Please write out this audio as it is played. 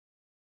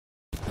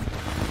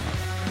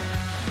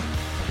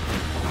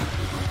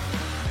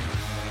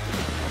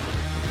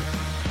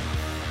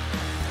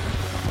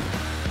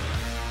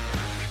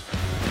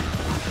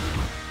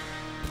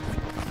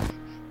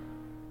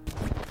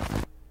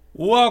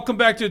Welcome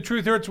back to The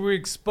Truth Hurts, where we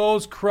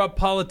expose corrupt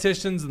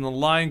politicians and the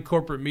lying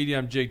corporate media.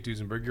 I'm Jake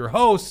Duesenberg, your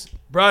host,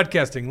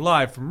 broadcasting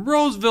live from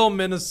Roseville,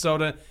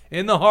 Minnesota,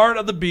 in the heart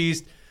of the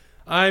beast.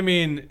 I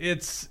mean,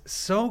 it's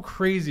so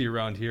crazy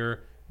around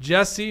here.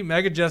 Jesse,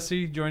 Mega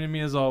Jesse, joining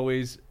me as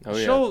always.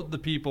 Show the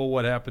people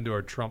what happened to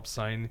our Trump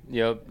sign.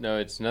 Yep. No,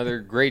 it's another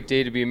great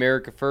day to be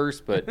America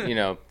first, but,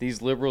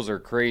 these liberals are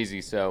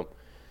crazy. So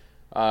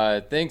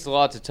thanks a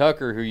lot to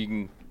Tucker, who you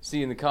can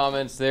see in the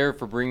comments there,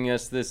 for bringing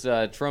us this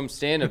Trump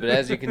stand-up. But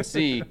as you can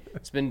see,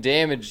 it's been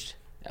damaged.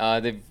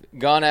 They've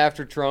gone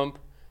after Trump.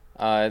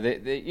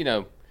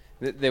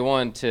 They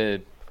want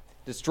to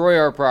destroy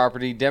our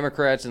property.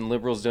 Democrats and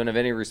liberals don't have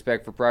any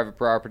respect for private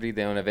property.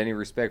 They don't have any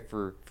respect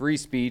for free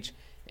speech.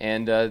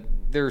 And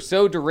they're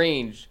so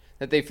deranged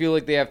that they feel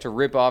like they have to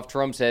rip off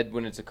Trump's head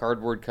when it's a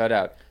cardboard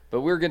cutout.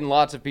 But we're getting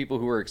lots of people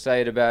who are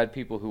excited about it,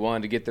 people who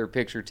wanted to get their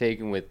picture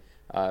taken with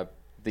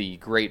the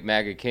great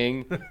MAGA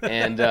king.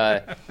 And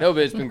but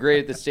it's been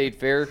great at the state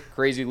fair.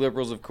 Crazy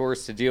liberals, of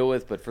course, to deal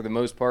with, but for the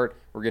most part,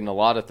 we're getting a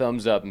lot of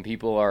thumbs up, and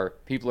people are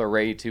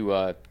ready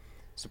to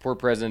support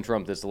President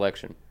Trump this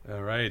election.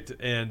 All right,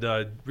 and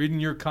reading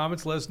your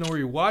comments, let us know where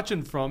you're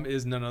watching from,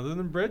 is none other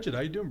than Bridget. How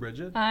you doing,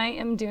 Bridget? I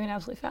am doing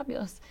absolutely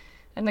fabulous.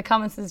 And the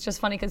comments is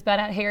just funny because Bad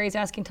Hat Harry's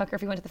asking Tucker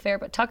if he went to the fair,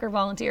 but Tucker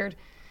volunteered.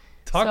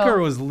 Tucker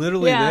was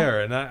literally there,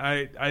 and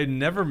I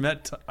never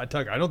met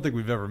Tucker. I don't think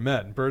we've ever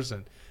met in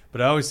person. But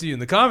I always see you in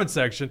the comment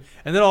section,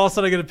 and then all of a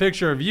sudden I get a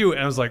picture of you,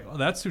 and I was like, oh,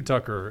 that's who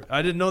Tucker.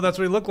 I didn't know that's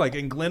what he looked like.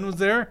 And Glenn was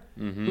there?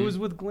 Mm-hmm. Who was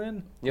with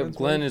Glenn? Yep,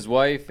 Glenn, his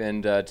wife,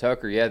 and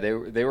Tucker. Yeah,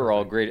 they were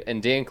all great.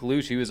 And Dan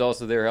Kalush, he was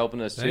also there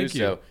helping us, too.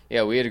 So,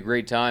 yeah, we had a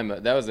great time.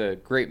 That was a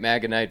great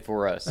MAGA night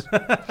for us.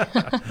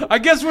 I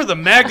guess we're the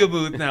MAGA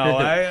booth now.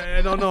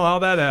 I don't know how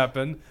that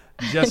happened.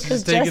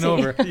 Jesse's taking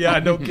over. Yeah,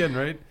 no kidding,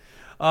 right?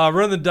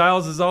 Running the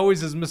dials, as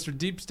always, is Mr.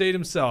 Deep State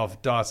himself,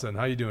 Dawson.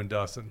 How you doing,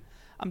 Dawson?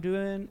 I'm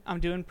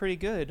doing pretty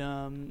good.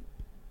 A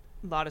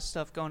lot of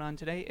stuff going on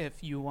today.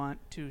 If you want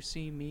to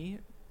see me,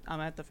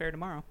 I'm at the fair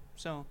tomorrow.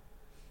 So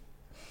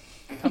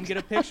come get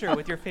a picture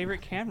with your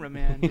favorite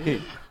cameraman,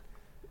 dude.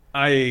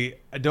 I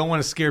don't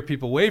want to scare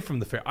people away from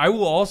the fair. I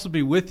will also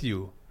be with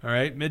you, all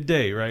right?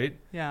 Midday, right?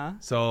 Yeah.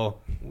 So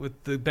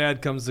with the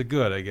bad comes the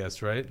good, I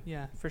guess, right?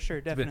 Yeah, for sure,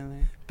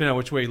 definitely. Depending on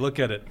which way you look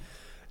at it.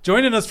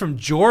 Joining us from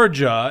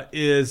Georgia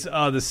is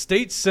the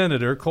state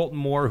senator, Colton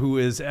Moore, who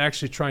is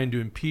actually trying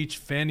to impeach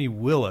Fani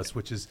Willis,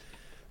 which is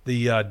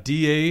the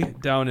DA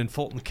down in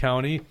Fulton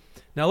County.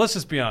 Now, let's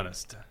just be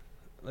honest.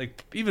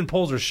 Like, even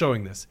polls are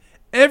showing this.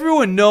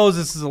 Everyone knows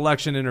this is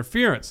election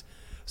interference.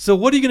 So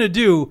what are you going to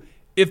do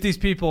if these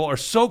people are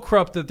so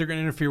corrupt that they're going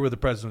to interfere with the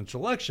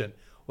presidential election?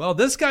 Well,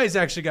 this guy's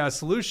actually got a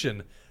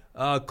solution.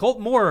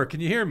 Colton Moore,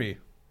 can you hear me?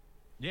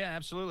 Yeah,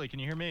 absolutely. Can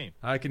you hear me?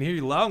 I can hear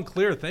you loud and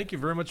clear. Thank you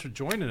very much for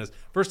joining us.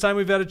 First time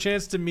we've had a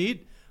chance to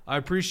meet. I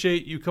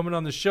appreciate you coming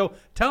on the show.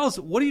 Tell us,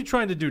 what are you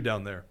trying to do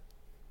down there?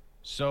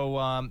 So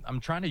I'm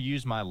trying to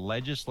use my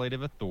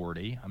legislative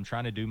authority. I'm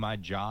trying to do my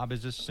job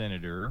as a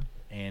senator.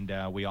 And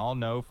we all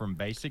know from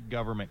basic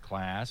government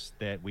class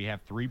that we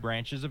have three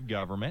branches of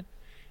government.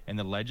 And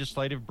the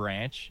legislative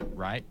branch,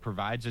 right,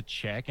 provides a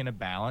check and a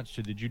balance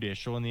to the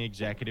judicial and the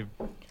executive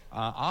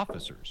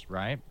officers,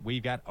 right?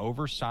 We've got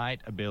oversight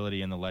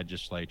ability in the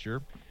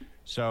legislature.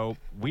 So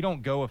we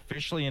don't go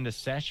officially into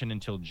session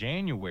until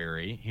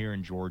January here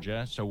in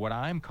Georgia. So what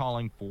I'm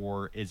calling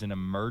for is an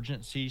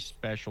emergency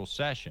special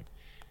session.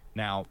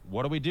 Now,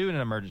 what do we do in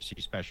an emergency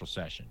special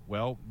session?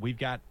 Well, we've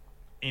got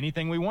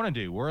anything we want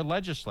to do. We're a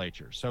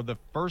legislature. So the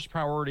first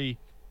priority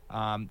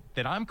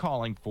that I'm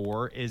calling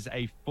for is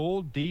a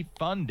full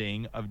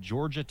defunding of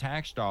Georgia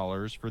tax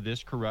dollars for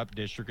this corrupt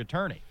district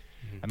attorney.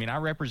 I mean, I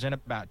represent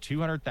about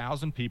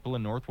 200,000 people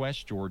in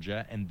Northwest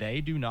Georgia, and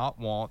they do not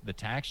want the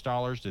tax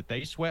dollars that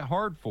they sweat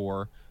hard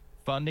for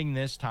funding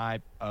this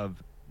type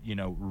of,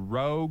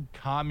 rogue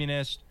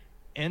communist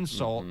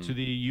insult to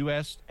the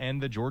U.S. and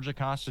the Georgia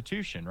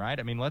Constitution, right?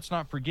 I mean, let's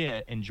not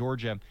forget, in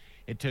Georgia,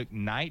 it took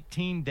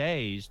 19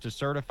 days to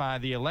certify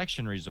the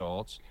election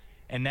results.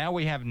 And now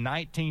we have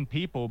 19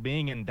 people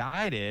being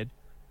indicted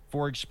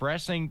for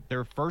expressing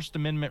their First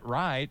Amendment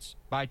rights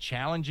by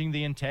challenging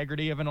the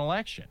integrity of an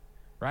election,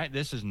 right?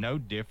 This is no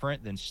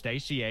different than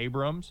Stacey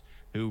Abrams,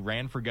 who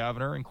ran for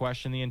governor and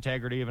questioned the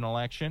integrity of an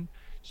election.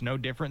 It's no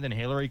different than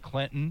Hillary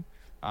Clinton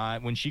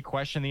when she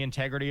questioned the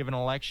integrity of an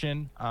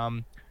election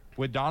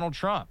with Donald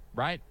Trump,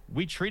 right?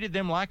 We treated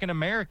them like an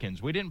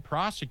Americans. We didn't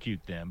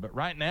prosecute them. But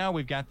right now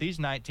we've got these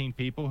 19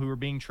 people who are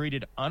being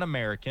treated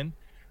un-American.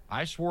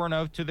 I swore an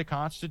oath to the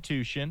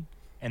Constitution,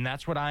 and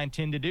that's what I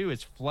intend to do,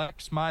 is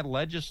flex my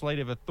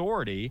legislative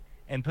authority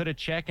and put a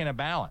check and a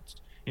balance.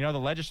 The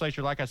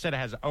legislature, like I said,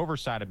 has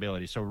oversight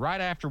ability. So right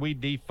after we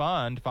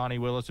defund Fani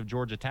Willis of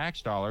Georgia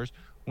tax dollars,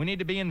 we need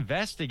to be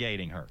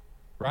investigating her,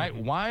 right?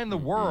 Why in the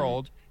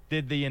world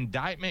did the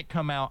indictment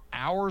come out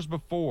hours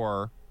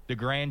before the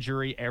grand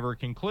jury ever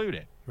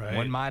concluded? Right.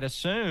 One might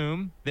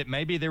assume that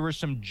maybe there was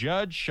some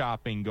judge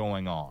shopping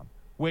going on,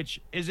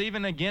 which is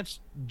even against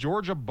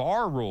Georgia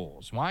bar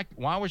rules. Why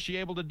was she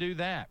able to do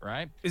that,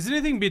 right? Is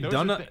anything being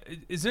done?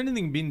 Is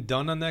anything being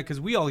done on that? Because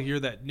we all hear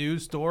that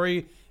news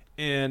story,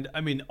 and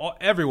I mean,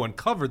 everyone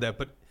covered that,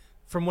 but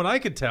from what I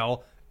could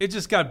tell, it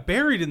just got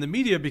buried in the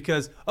media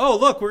because, oh,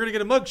 look, we're gonna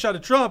get a mugshot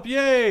of Trump,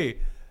 yay!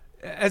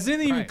 Has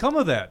anything even come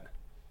of that?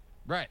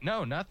 Right.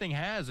 No, nothing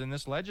has, and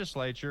this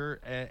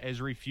legislature is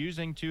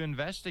refusing to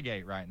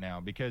investigate right now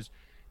because,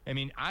 I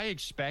mean, I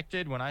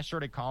expected when I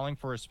started calling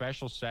for a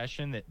special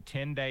session that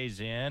 10 days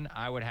in,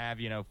 I would have,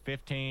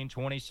 15,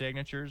 20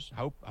 signatures,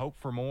 hope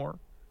for more.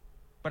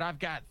 But I've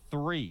got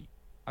 3.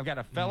 I've got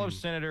a fellow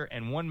senator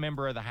and 1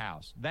 member of the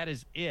House. That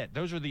is it.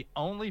 Those are the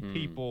only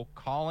people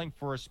calling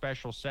for a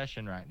special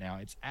session right now.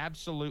 It's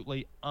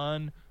absolutely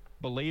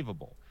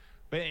unbelievable.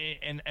 But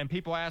and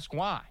people ask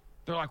why.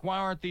 They're like, why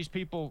aren't these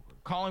people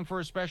calling for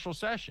a special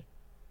session?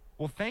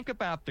 Well, think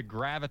about the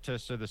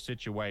gravitas of the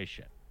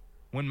situation.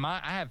 When I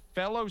have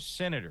fellow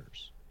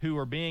senators who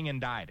are being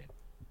indicted,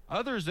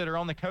 others that are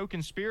on the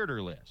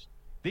co-conspirator list.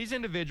 These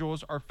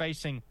individuals are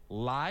facing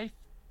life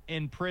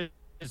in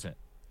prison.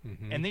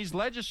 And these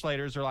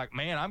legislators are like,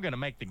 man, I'm going to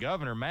make the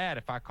governor mad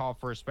if I call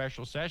for a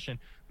special session.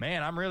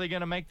 Man, I'm really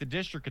going to make the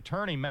district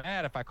attorney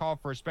mad if I call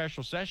for a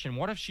special session.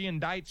 What if she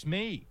indicts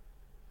me?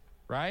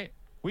 Right?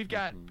 We've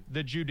got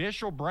the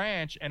judicial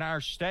branch in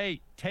our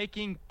state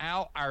taking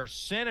out our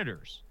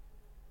senators.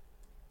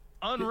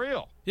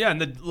 Unreal. Yeah, and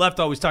the left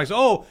always talks,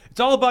 oh, it's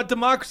all about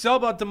democracy, all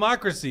about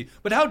democracy.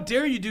 But how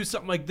dare you do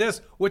something like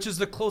this, which is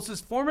the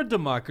closest form of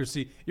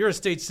democracy? You're a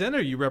state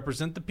senator. You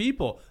represent the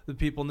people. The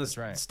people in this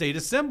state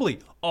assembly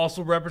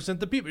also represent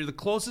the people. You're the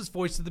closest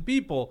voice to the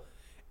people.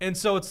 And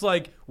so it's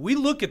like, we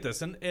look at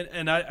this,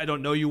 and I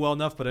don't know you well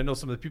enough, but I know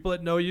some of the people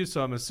that know you,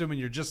 so I'm assuming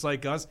you're just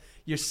like us.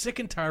 You're sick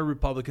and tired of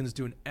Republicans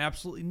doing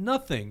absolutely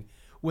nothing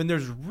when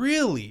there's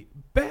really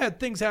bad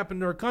things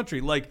happening in our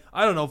country, like,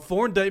 I don't know,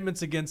 4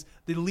 indictments against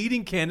the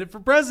leading candidate for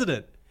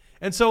president.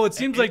 And so it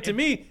seems like to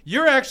me,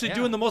 you're actually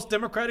doing the most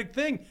democratic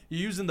thing.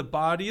 You're using the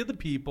body of the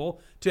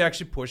people to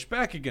actually push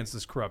back against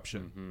this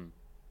corruption.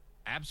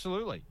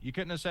 Absolutely. You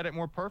couldn't have said it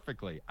more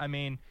perfectly. I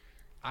mean,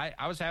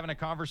 I was having a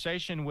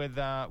conversation with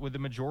the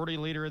majority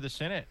leader of the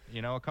Senate,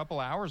 a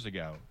couple hours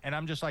ago. And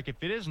I'm just like, if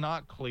it is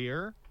not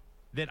clear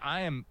that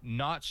I am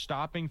not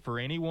stopping for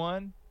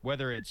anyone,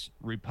 whether it's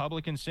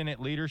Republican Senate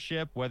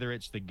leadership, whether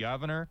it's the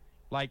governor,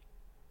 like,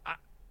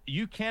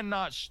 you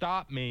cannot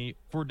stop me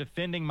for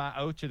defending my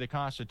oath to the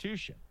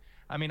Constitution.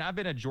 I mean, I've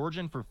been a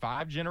Georgian for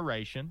 5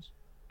 generations.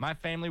 My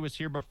family was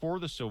here before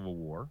the Civil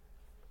War.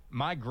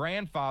 My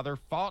grandfather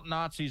fought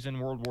Nazis in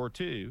World War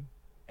II,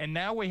 and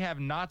now we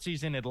have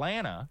Nazis in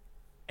Atlanta,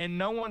 and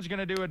no one's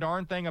going to do a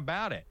darn thing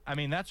about it. I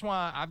mean, that's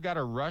why I've got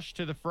to rush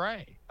to the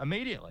fray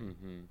immediately.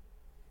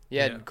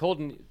 Yeah,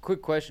 Colton,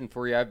 quick question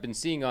for you. I've been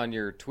seeing on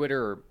your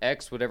Twitter or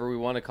X, whatever we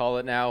want to call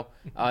it now,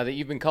 that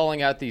you've been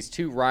calling out these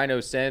 2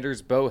 Rhino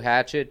senators, Bo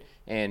Hatchett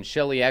and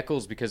Shelley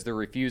Eccles, because they're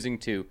refusing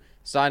to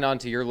sign on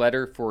to your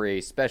letter for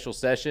a special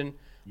session.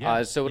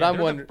 So what I'm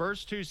wondering, the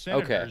first 2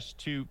 senators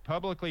to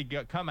publicly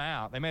come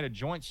out. They made a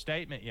joint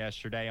statement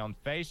yesterday on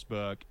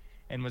Facebook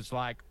and was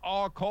like,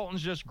 oh,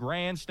 Colton's just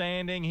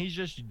grandstanding. He's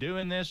just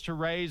doing this to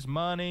raise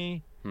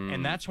money.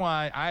 And that's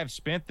why I have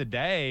spent the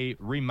day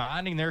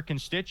reminding their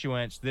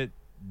constituents that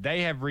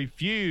they have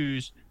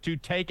refused to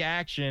take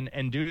action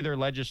and do their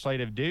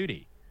legislative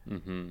duty.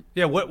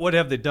 Yeah, what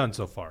have they done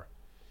so far?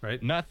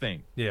 Right?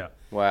 Nothing. Yeah.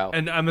 Wow.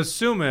 And I'm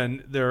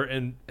assuming they're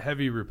in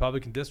heavy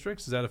Republican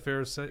districts. Is that a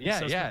fair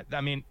assessment? Yeah.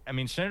 I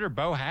mean, Senator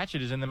Bo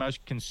Hatchett is in the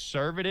most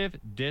conservative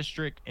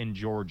district in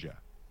Georgia.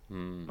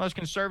 Most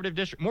conservative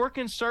district, more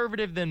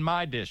conservative than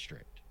my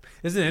district.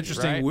 Isn't it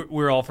interesting? Right?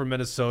 We're all from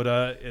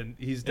Minnesota, and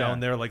he's down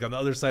there, like on the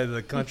other side of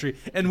the country,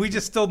 and we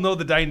just still know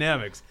the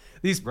dynamics.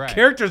 These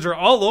characters are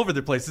all over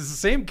the place. It's the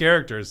same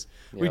characters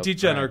we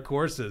teach on our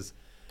courses.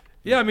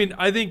 Yeah, I mean,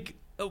 I think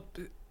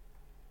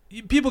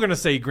people are going to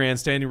say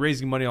grandstanding,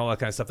 raising money, all that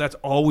kind of stuff. That's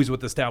always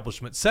what the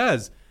establishment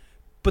says.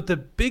 But the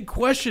big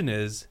question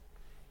is,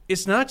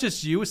 it's not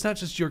just you. It's not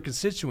just your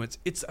constituents.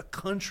 It's a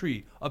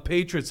country of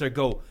patriots that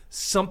go,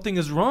 something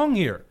is wrong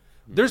here.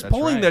 There's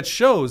polling that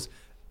shows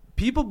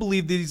people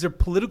believe that these are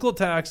political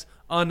attacks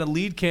on a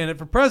lead candidate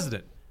for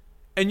president.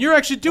 And you're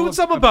actually doing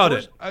something about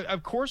it.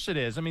 Of course it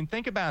is. I mean,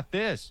 think about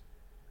this.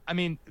 I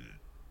mean,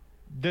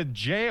 the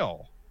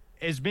jail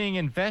is being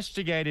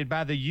investigated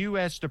by the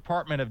U.S.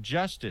 Department of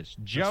Justice.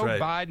 Joe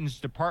Biden's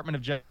Department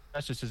of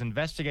Justice is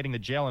investigating the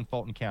jail in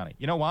Fulton County.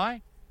 You know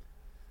why?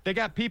 They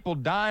got people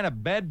dying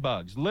of bed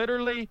bugs,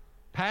 literally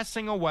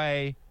passing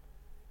away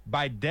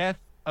by death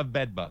of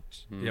bed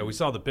bugs. Yeah, we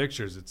saw the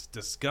pictures. It's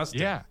disgusting.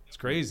 Yeah. It's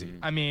crazy.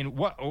 I mean,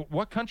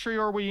 what country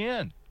are we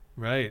in?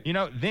 Right.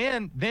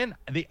 Then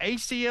the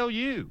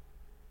ACLU,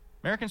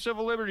 American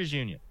Civil Liberties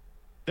Union,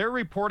 they're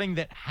reporting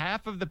that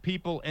half of the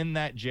people in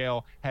that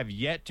jail have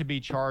yet to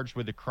be charged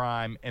with a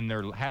crime, and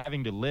they're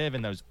having to live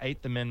in those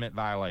 8th Amendment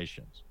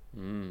violations.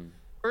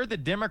 We're the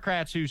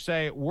Democrats who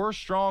say we're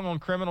strong on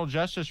criminal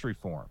justice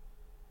reform.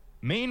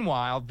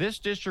 Meanwhile, this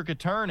district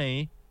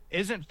attorney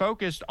isn't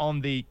focused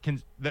on the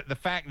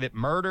fact that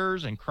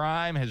murders and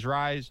crime has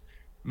rise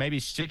maybe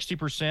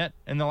 60%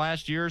 in the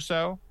last year or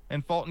so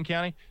in Fulton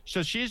County.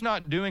 So she's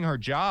not doing her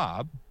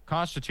job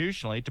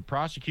constitutionally to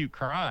prosecute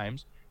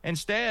crimes.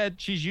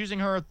 Instead, she's using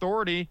her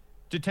authority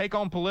to take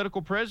on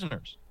political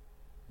prisoners.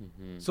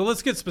 So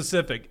let's get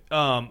specific.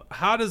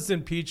 How does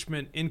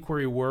impeachment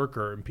inquiry work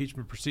or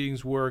impeachment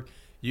proceedings work?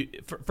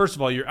 First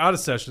of all, you're out of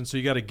session, so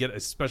you got to get a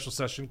special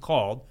session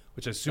called,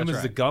 which I assume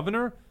is the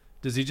governor.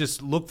 Does he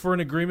just look for an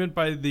agreement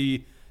by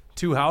the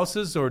two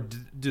houses, or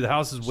do the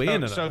houses weigh in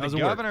on it? So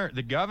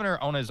the governor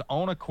on his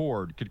own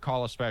accord could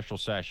call a special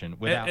session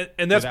without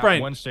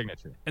one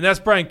signature. And that's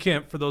Brian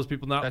Kemp, for those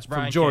people not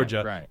from Georgia.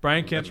 Kemp, right.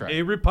 Brian Kemp,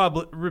 a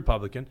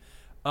Republican.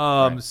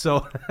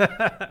 So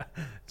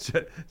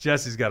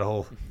Jesse's got a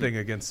whole thing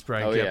against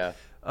Brian Kemp.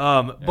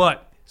 Yeah.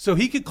 But so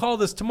he could call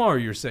this tomorrow,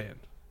 you're saying?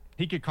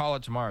 He could call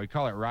it tomorrow. He could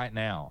call it right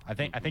now. I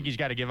think he's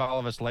got to give all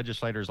of us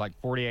legislators like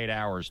 48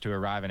 hours to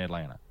arrive in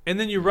Atlanta. And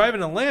then you arrive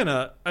in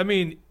Atlanta. I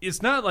mean,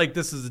 it's not like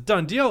this is a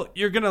done deal.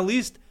 You're going to at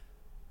least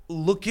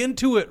look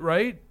into it,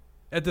 right?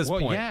 At this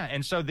point. Well, yeah.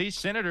 And so these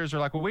senators are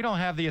like, well, we don't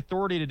have the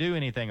authority to do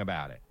anything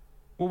about it.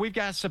 Well, we've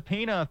got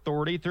subpoena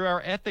authority through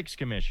our ethics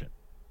commission.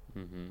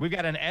 We've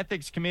got an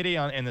ethics committee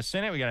in the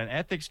Senate. We got an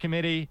ethics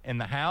committee in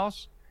the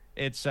House.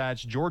 It's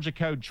Georgia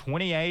Code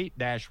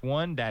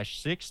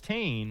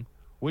 28-1-16,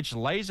 which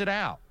lays it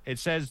out. It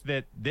says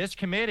that this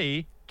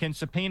committee can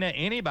subpoena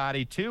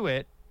anybody to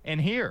it and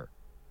hear,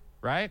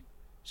 right?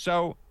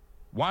 So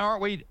why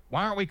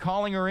aren't we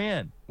calling her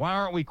in? Why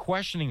aren't we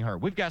questioning her?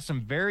 We've got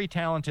some very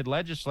talented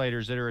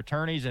legislators that are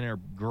attorneys and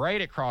are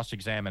great at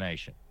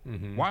cross-examination.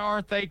 Why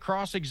aren't they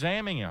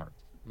cross-examining her?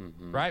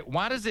 Right?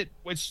 Why does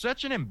it's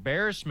such an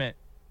embarrassment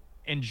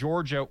in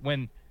Georgia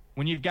when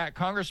you've got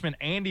Congressman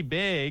Andy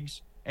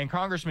Biggs and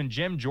Congressman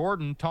Jim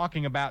Jordan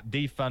talking about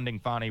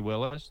defunding Fani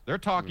Willis. They're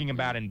talking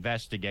about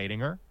investigating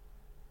her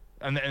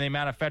and the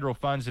amount of federal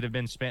funds that have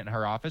been spent in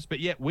her office. But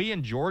yet we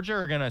in Georgia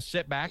are going to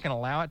sit back and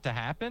allow it to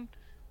happen?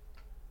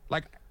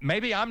 Like,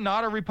 maybe I'm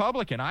not a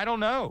Republican. I don't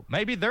know.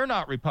 Maybe they're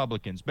not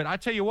Republicans. But I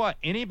tell you what,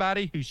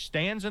 anybody who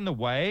stands in the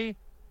way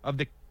of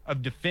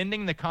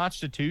defending the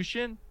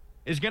Constitution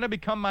is going to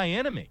become my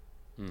enemy.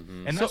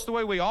 And that's the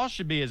way we all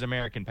should be as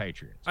American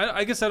patriots.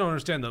 I guess I don't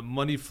understand the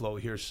money flow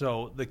here.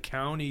 So the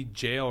county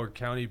jail or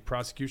county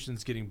prosecution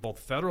is getting both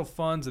federal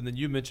funds and then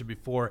you mentioned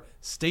before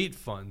state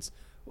funds.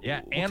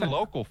 Yeah, and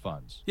local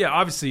funds. Yeah,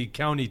 obviously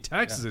county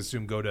taxes, I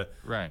assume, go to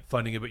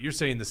funding it. But you're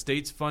saying the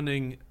state's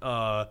funding...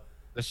 the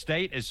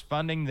state is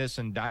funding this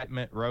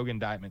rogue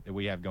indictment that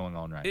we have going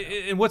on right now.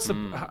 And what's the...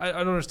 I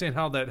don't understand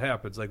how that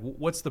happens. Like,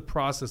 what's the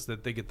process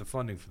that they get the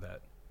funding for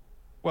that?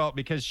 Well,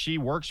 because she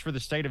works for the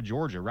state of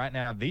Georgia. Right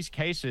now, these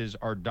cases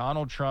are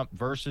Donald Trump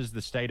versus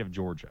the state of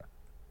Georgia.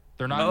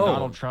 They're not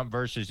Donald Trump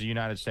versus the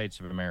United States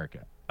of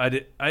America.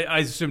 I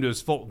assumed it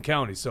was Fulton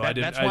County, so I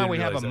didn't. That's why we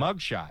have a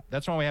mugshot.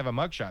 That's why we have a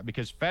mugshot,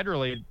 because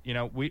federally,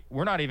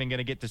 we're not even going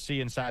to get to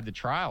see inside the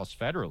trials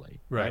federally.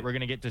 Right? We're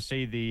going to get to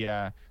see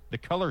the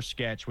color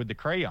sketch with the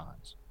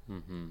crayons.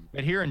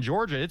 But here in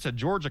Georgia, it's a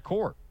Georgia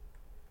court.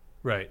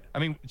 Right. I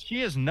mean,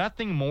 she is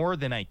nothing more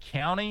than a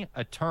county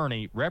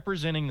attorney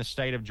representing the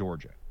state of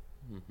Georgia.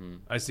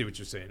 I see what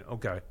you're saying.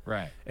 Okay.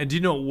 Right. And do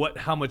you know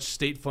how much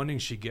state funding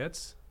she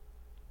gets?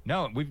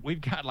 No,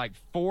 we've got like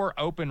 4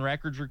 open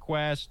records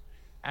requests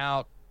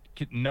out.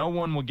 No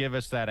one will give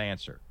us that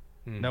answer.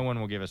 No one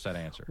will give us that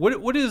answer.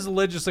 What does the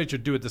legislature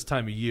do at this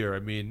time of year? I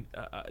mean,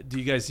 do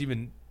you guys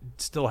even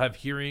still have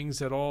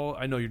hearings at all?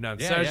 I know you're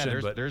not in session,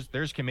 but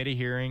there's committee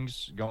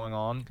hearings going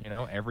on,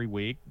 every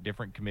week,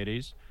 different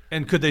committees.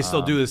 And could they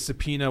still do a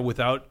subpoena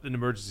without an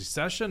emergency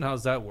session?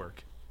 How's that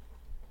work?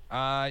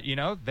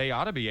 They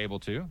ought to be able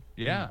to.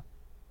 Yeah.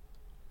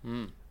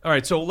 All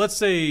right, so let's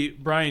say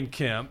Brian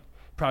Kemp,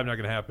 probably not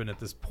going to happen at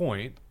this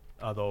point,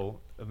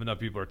 although if enough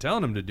people are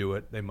telling him to do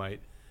it, they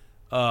might.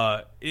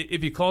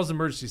 If he calls an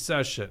emergency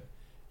session,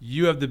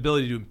 you have the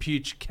ability to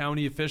impeach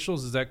county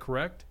officials. Is that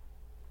correct?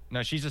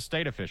 No, she's a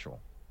state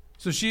official.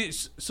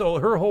 So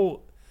her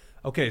whole.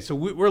 Okay, so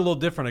we're a little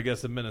different, I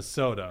guess, in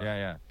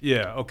Minnesota.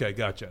 Yeah. Okay,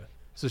 gotcha.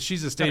 So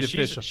she's a state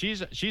official.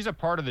 She's a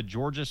part of the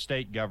Georgia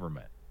state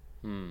government.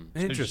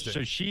 Interesting.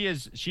 So she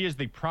is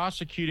the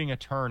prosecuting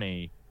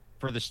attorney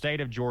for the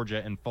state of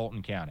Georgia in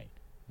Fulton County.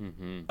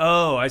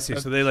 Oh, I see.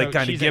 So they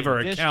kind of give her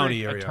a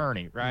county area.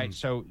 Attorney, right?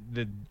 So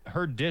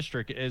her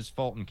district is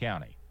Fulton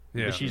County.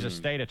 Yeah. But she's a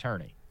state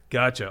attorney.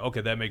 Gotcha.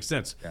 Okay, that makes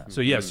sense. Yeah.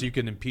 So yes, you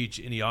can impeach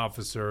any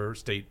officer,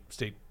 state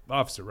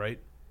officer, right?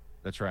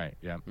 That's right.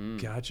 Yeah.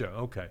 Gotcha.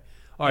 Okay.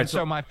 All right.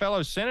 So my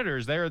fellow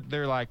senators,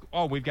 they're like,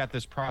 oh, we've got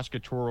this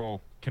prosecutorial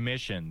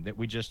commission that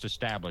we just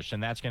established,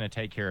 and that's going to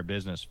take care of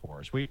business for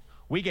us.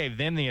 We gave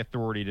them the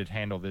authority to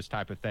handle this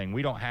type of thing.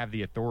 We don't have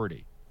the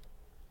authority.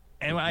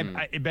 And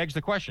it begs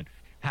the question,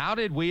 how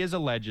did we as a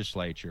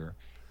legislature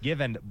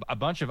give a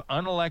bunch of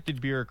unelected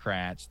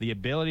bureaucrats the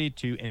ability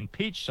to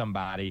impeach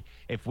somebody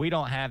if we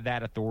don't have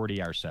that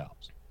authority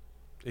ourselves?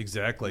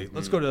 Exactly.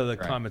 Let's go to the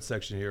comment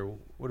section here.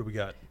 What do we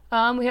got?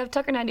 We have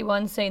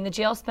Tucker91 saying the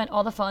jail spent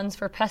all the funds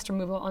for pest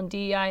removal on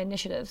DEI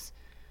initiatives.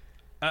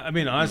 I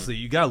mean, honestly,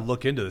 you got to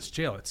look into this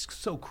jail. It's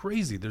so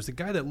crazy. There's a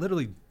guy that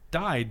literally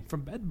died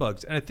from bed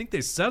bugs, and I think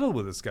they settled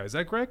with this guy. Is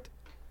that correct?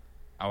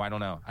 Oh, I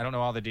don't know. I don't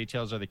know all the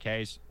details of the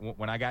case.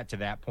 When I got to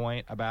that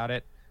point about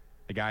it,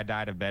 the guy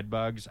died of bed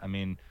bugs. I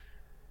mean,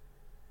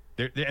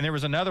 there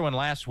was another one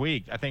last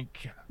week. I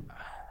think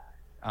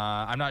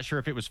I'm not sure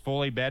if it was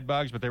fully bed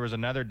bugs, but there was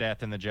another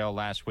death in the jail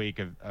last week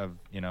of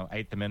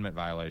Eighth Amendment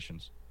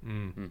violations.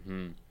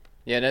 Mm-hmm.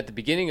 Yeah, and at the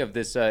beginning of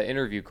this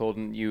interview,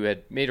 Colton, you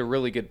had made a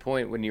really good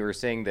point when you were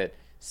saying that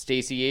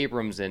Stacey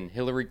Abrams and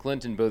Hillary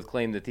Clinton both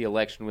claimed that the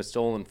election was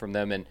stolen from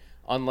them, and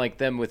unlike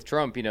them with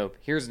Trump,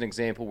 here's an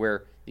example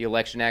where the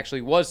election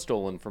actually was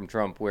stolen from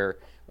Trump, where,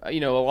 a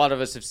lot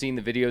of us have seen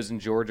the videos in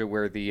Georgia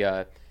where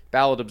the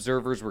ballot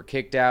observers were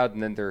kicked out,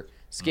 and then they're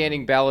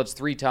scanning ballots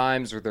 3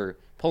 times, or they're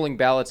pulling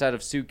ballots out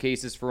of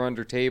suitcases for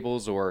under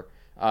tables, or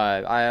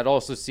I had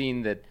also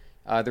seen that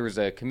there was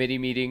a committee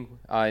meeting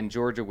in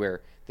Georgia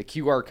where the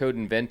QR code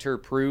inventor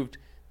proved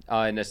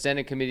in a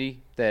Senate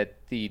committee that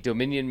the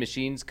Dominion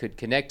machines could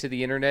connect to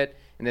the internet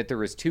and that there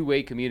was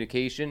two-way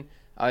communication.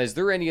 Is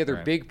there any other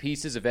big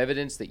pieces of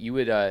evidence that you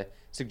would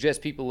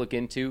suggest people look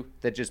into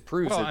that just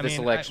proves that this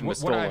election was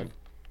stolen?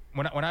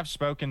 When I've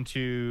spoken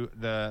to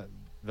the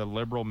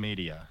liberal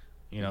media,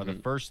 the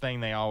first thing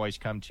they always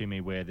come to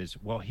me with is,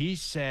 well, he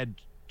said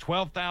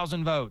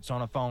 12,000 votes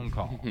on a phone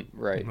call.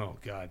 Right. Oh,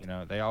 God.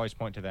 They always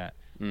point to that.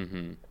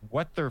 Mm-hmm.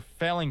 What they're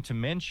failing to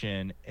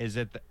mention is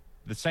at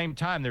the same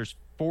time, there's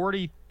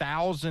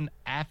 40,000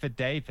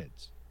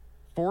 affidavits.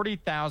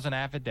 40,000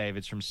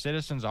 affidavits from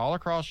citizens all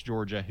across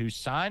Georgia who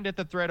signed at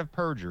the threat of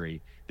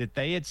perjury that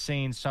they had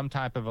seen some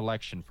type of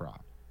election fraud.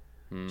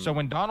 So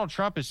when Donald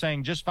Trump is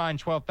saying just find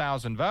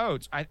 12,000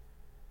 votes,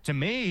 to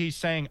me, he's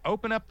saying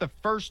open up the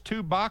first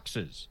 2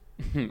 boxes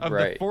of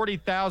the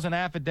 40,000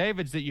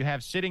 affidavits that you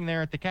have sitting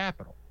there at the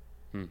Capitol.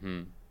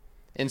 Mm-hmm.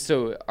 And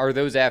so are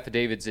those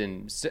affidavits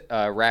in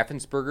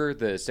Raffensperger,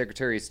 the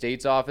Secretary of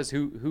State's office?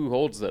 Who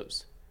holds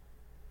those?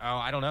 Oh,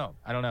 I don't know.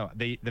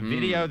 The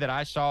video that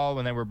I saw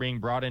when they were being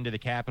brought into the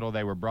Capitol,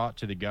 they were brought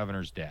to the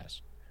governor's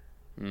desk.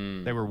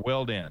 They were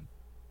willed in.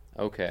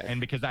 Okay. And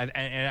because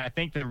I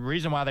think the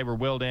reason why they were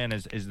willed in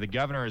is the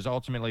governor is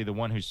ultimately the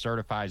one who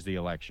certifies the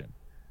election.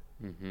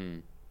 Mm-hmm.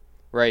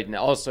 Right, and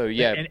also,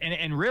 yeah.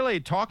 And really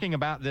talking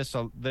about this,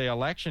 the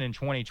election in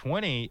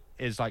 2020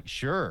 is like,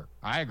 sure,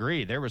 I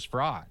agree, there was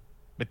fraud.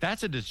 But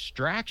that's a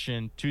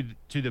distraction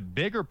to the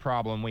bigger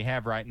problem we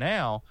have right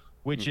now,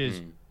 which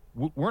is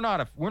we're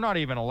not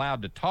even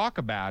allowed to talk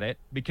about it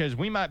because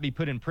we might be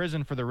put in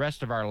prison for the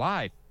rest of our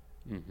life.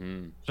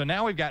 Mm-hmm. So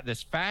now we've got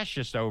this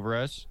fascist over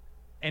us,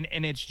 and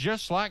it's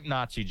just like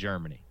Nazi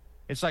Germany.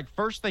 It's like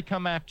first they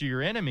come after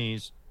your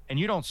enemies, and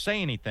you don't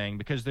say anything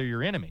because they're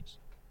your enemies.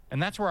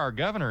 And that's where our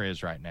governor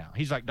is right now.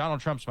 He's like, Donald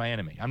Trump's my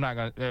enemy. I'm not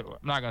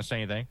gonna say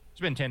anything. It's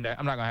been 10 days.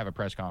 I'm not gonna have a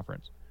press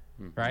conference,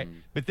 right?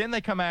 But then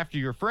they come after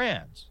your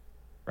friends,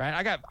 right?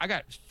 I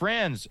got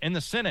friends in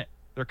the Senate.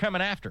 They're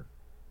coming after,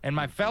 and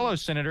my fellow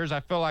senators, I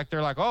feel like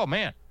they're like, oh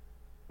man,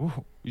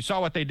 you saw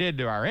what they did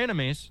to our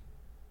enemies.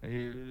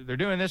 They're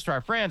doing this to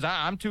our friends.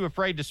 I'm too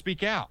afraid to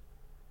speak out,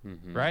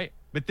 right?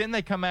 But then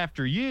they come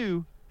after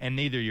you, and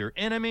neither your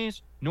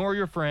enemies nor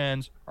your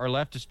friends are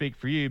left to speak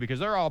for you because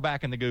they're all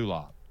back in the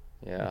gulag.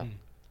 Yeah.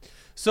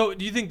 So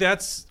do you think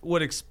that's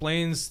what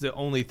explains the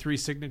only 3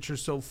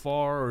 signatures so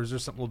far, or is there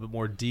something a little bit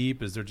more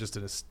deep? Is there just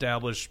an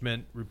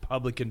establishment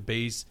Republican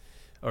base,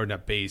 or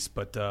not base,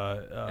 but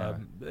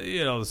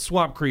the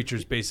swamp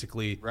creatures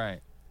basically? Right.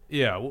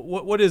 Yeah.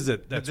 What is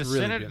it that's the really?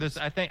 Senate,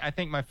 I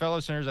think my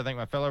fellow senators, I think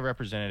my fellow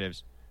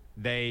representatives,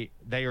 they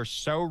are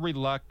so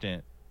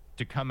reluctant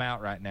to come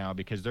out right now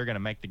because they're going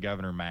to make the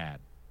governor mad,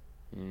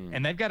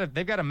 and they've got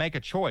to make a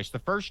choice. The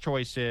first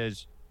choice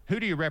is, who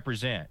do you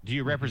represent? Do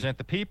you represent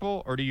the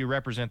people, or do you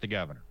represent the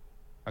governor?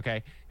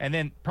 Okay. And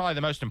then probably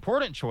the most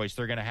important choice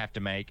they're going to have to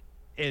make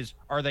is,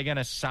 are they going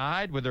to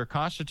side with their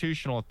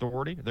constitutional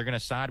authority? They're going to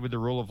side with the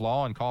rule of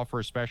law and call for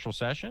a special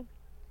session?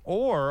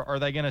 Or are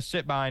they going to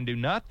sit by and do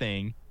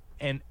nothing?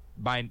 And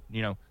by,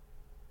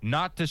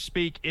 not to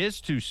speak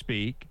is to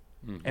speak.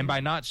 And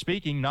by not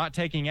speaking, not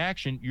taking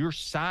action, you're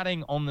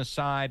siding on the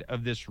side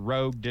of this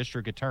rogue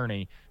district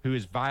attorney who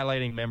is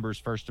violating members'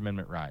 First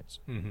Amendment rights.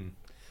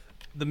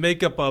 The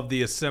makeup of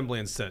the Assembly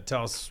and Senate.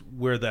 Tell us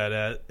where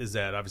that is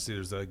at. Obviously,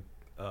 there's a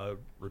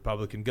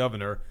Republican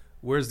governor.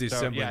 Where's the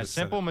Assembly? Yeah, and the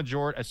Senate?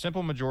 A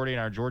simple majority in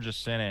our Georgia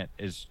Senate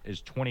is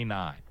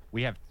 29.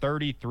 We have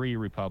 33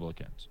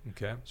 Republicans.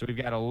 Okay. So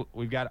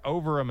we've got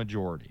over a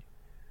majority,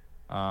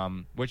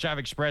 which I've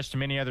expressed to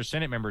many other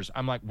Senate members.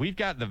 I'm like, we've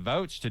got the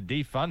votes to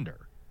defund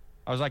her.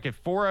 I was like, if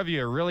 4 of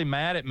you are really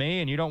mad at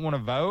me and you don't want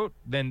to vote,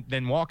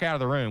 then walk out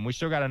of the room. We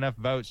still got enough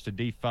votes to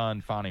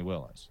defund Fani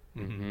Willis.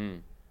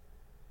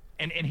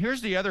 And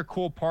here's the other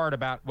cool part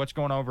about what's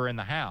going over in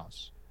the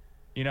House.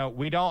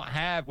 We've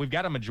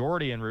got a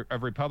majority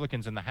of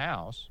Republicans in the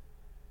House.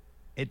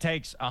 It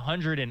takes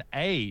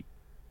 108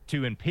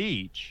 to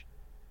impeach,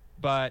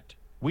 but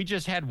we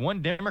just had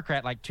one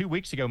Democrat like 2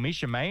 weeks ago,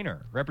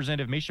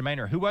 Representative Misha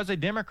Maynor, who was a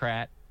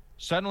Democrat,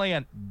 suddenly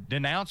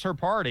denounce her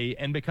party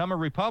and become a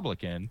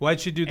Republican.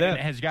 Why'd she do that? And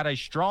has got a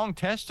strong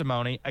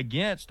testimony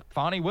against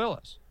Fani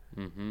Willis.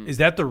 Is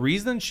that the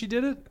reason she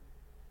did it?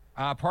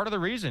 Part of the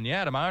reason,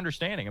 yeah, to my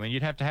understanding. I mean,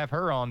 you'd have to have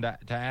her on to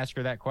ask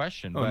her that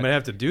question. I might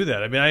have to do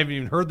that. I mean, I haven't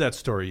even heard that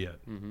story yet.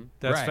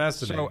 That's Right.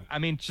 fascinating. So, I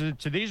mean,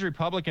 to these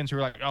Republicans who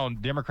are like, oh,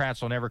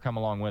 Democrats will never come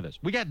along with us.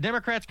 We got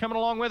Democrats coming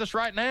along with us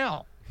right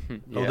now.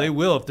 Oh, they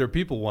will if their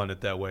people want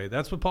it that way.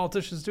 That's what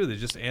politicians do. They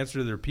just answer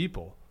to their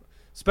people.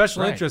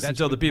 Special interest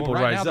until the people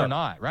right rise now up. They're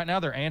not. Right now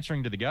they're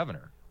answering to the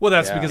governor. Well,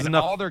 that's Yeah. because And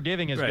enough. all they're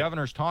giving is Right.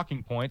 governor's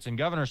talking points, and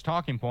governor's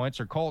talking points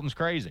are Colton's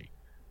crazy.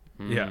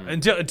 Yeah,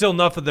 until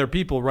enough of their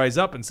people rise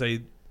up and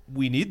say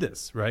we need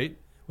this, right?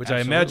 Which I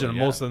imagine Absolutely,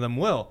 most of them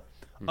will.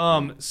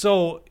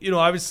 So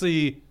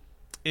obviously,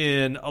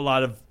 in a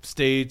lot of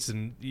states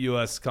and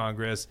U.S.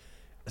 Congress,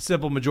 a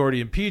simple majority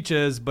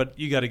impeaches, but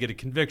you got to get a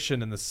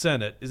conviction in the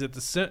Senate. Is it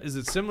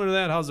similar to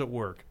that? How does it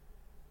work?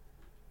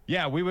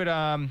 Yeah, we would.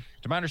 To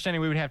my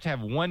understanding, we would have to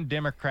have one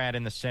Democrat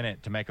in the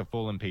Senate to make a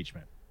full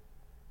impeachment.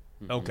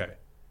 Okay.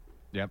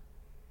 Yep.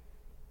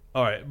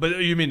 All right,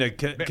 but you mean a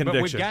conviction?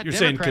 But we've got You're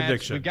saying Democrats-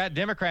 conviction. We've got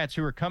Democrats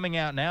who are coming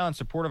out now in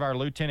support of our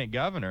lieutenant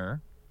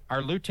governor.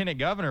 Our lieutenant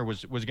governor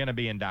was going to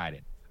be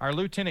indicted. Our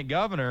lieutenant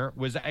governor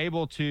was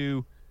able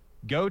to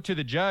go to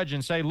the judge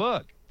and say,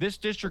 look, this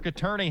district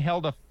attorney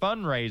held a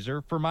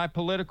fundraiser for my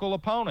political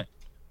opponent.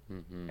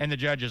 And the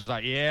judge is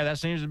like, yeah,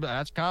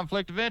 that's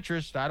conflict of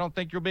interest. I don't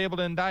think you'll be able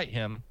to indict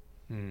him.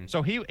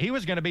 So he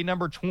was going to be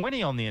number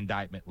 20 on the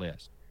indictment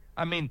list.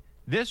 I mean,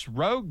 this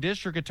rogue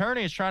district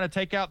attorney is trying to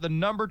take out the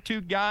number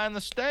 2 guy in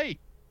the state.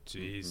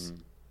 Jeez.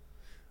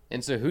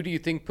 And so who do you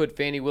think put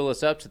Fani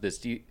Willis up to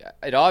this?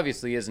 It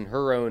obviously isn't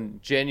her own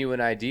genuine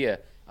idea.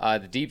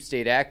 The deep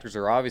state actors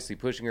are obviously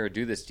pushing her to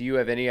do this. Do you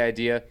have any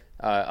idea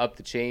up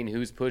the chain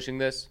who's pushing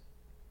this?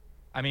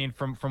 I mean,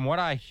 from what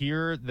I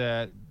hear,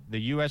 the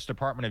U.S.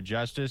 Department of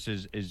Justice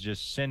is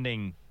just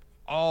sending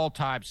all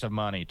types of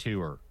money to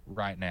her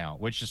right now,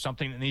 which is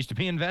something that needs to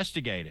be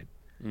investigated.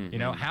 You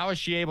know, how is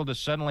she able to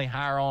suddenly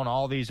hire on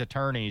all these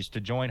attorneys to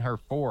join her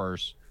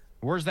force?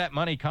 Where's that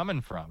money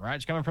coming from, right?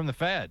 It's coming from the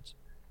feds.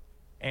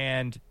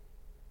 And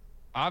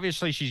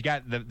obviously she's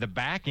got the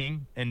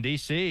backing in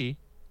D.C.,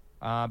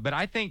 but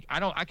I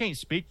can't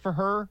speak for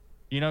her.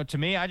 You know, to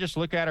me, I just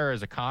look at her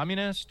as a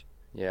communist.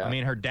 Yeah. I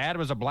mean, her dad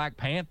was a Black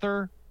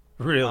Panther.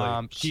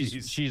 Really?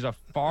 She's a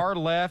far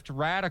left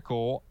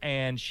radical,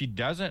 and she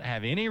doesn't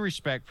have any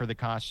respect for the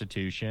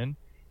Constitution.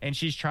 And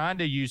she's trying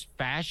to use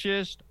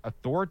fascist,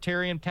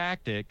 authoritarian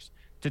tactics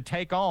to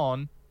take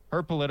on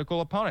her political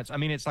opponents. I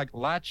mean, it's like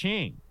La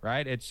Ching,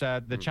 right? It's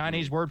the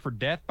Chinese word for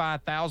death by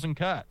 1,000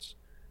 cuts.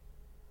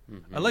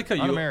 I like how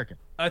you. Un-American.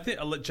 I think,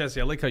 Jesse,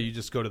 I like how you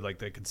just go to like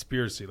the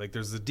conspiracy. Like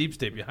there's the deep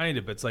state behind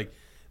it, but it's like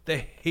the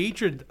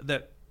hatred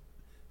that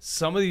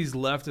some of these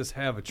leftists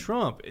have of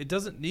Trump. It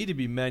doesn't need to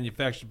be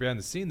manufactured behind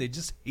the scene. They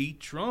just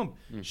hate Trump.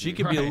 She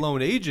could be a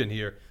lone agent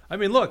here. I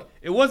mean, look,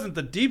 it wasn't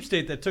the deep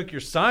state that took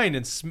your sign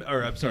and,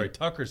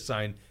 Tucker's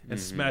sign and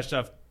smashed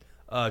off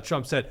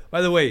Trump's head.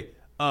 By the way,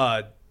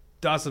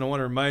 Dawson, I want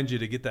to remind you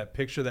to get that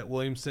picture that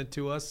William sent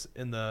to us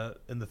in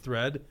the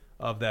thread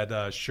of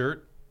that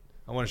shirt.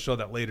 I want to show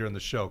that later in the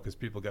show because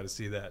people got to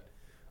see that.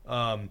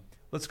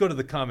 Let's go to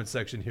the comment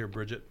section here,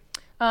 Bridget.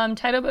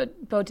 Tito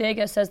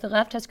Bodega says the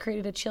left has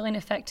created a chilling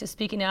effect to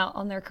speaking out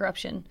on their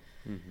corruption.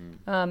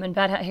 And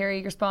Bad Hat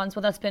Harry responds,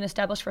 well, that's been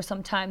established for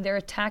some time. Their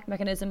attack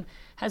mechanism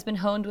has been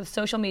honed with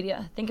social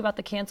media. Think about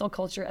the cancel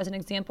culture as an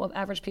example of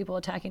average people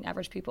attacking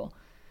average people.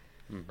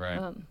 Right.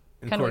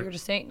 Kind of what you were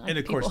just saying. Like And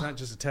of course, not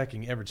just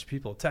attacking average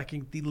people,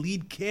 attacking the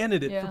lead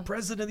candidate for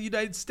president of the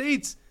United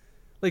States.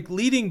 Like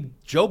leading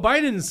Joe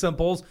Biden in some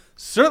polls,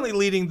 certainly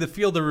leading the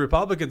field of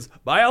Republicans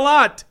by a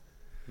lot.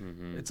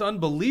 It's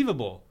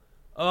unbelievable.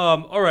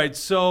 All right,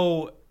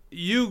 so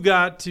you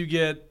got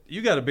to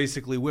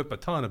basically whip a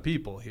ton of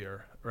people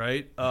here,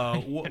 right?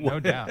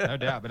 No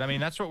doubt. But I mean,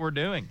 that's what we're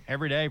doing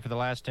every day for the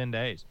last 10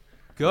 days.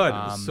 Good.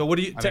 So what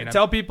do you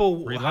tell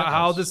people relentless.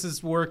 how this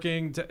is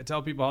working?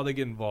 Tell people how they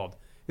get involved.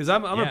 Because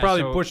I'm gonna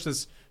probably push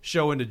this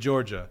show into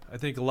Georgia. I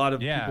think a lot of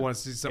people want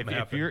to see something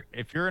happen.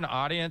 If you're an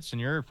audience and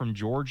you're from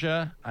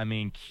Georgia, I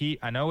mean,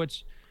 I know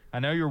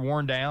you're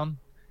worn down.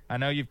 I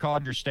know you've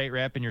called your state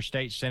rep and your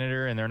state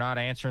senator and they're not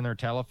answering their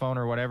telephone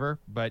or whatever,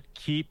 but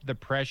keep the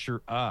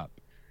pressure up.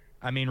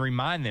 I mean,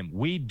 remind them,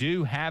 we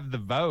do have the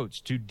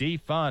votes to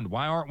defund.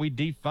 Why aren't we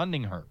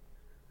defunding her?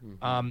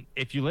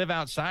 If you live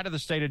outside of the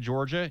state of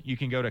Georgia, you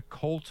can go to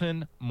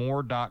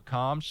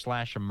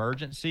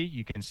coltonmoore.com/emergency.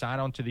 You can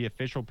sign on to the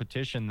official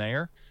petition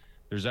there.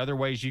 There's other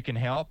ways you can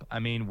help. I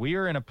mean, we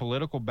are in a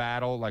political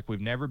battle like we've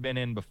never been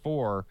in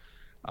before.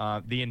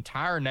 The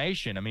entire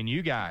nation, I mean,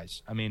 you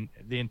guys, I mean,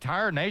 the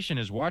entire nation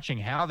is watching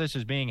how this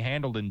is being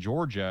handled in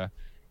Georgia.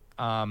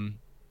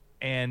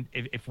 And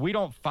if we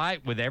don't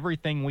fight with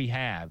everything we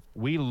have,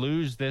 we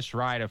lose this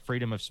right of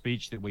freedom of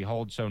speech that we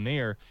hold so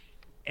near.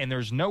 And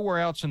there's nowhere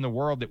else in the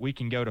world that we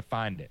can go to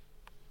find it.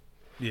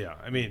 Yeah,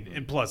 I mean,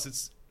 and plus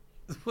it's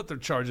what they're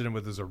charging him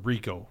with is a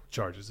RICO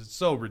charges. It's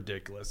so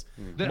ridiculous.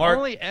 The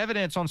only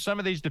evidence on some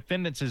of these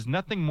defendants is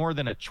nothing more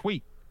than a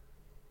tweet.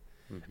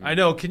 I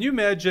know. Can you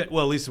imagine?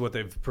 Well, at least what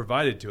they've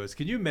provided to us.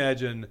 Can you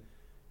imagine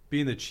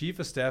being the chief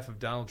of staff of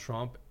Donald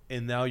Trump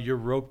and now you're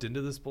roped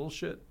into this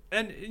bullshit?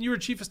 And you were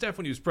chief of staff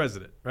when he was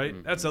president,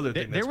 right? That's the other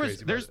thing that's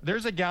crazy about it.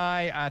 There's a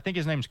guy, I think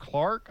his name's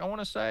Clark, I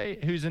want to say,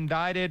 who's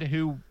indicted,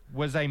 who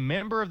was a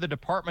member of the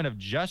Department of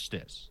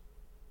Justice.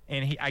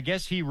 And I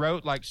guess he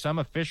wrote like some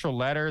official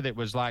letter that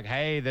was like,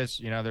 hey, this,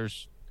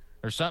 there's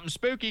something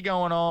spooky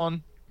going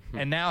on.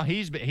 And now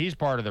he's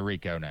part of the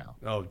RICO now.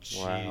 Oh,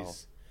 jeez. Wow.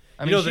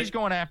 I mean, she's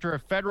going after a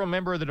federal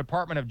member of the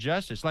Department of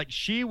Justice. Like,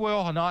 she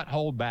will not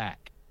hold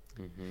back.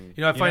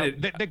 I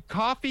find the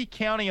Coffee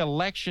County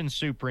election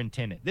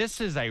superintendent. This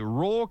is a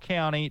rural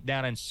county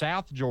down in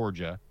South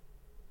Georgia.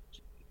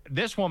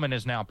 This woman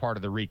is now part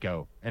of the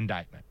RICO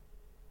indictment.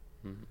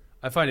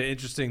 I find it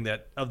interesting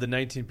that of the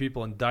 19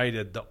 people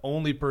indicted, the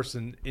only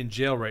person in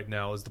jail right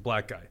now is the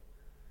black guy.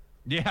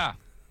 Yeah.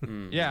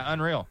 Yeah,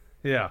 unreal.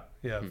 Yeah.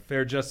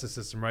 Fair justice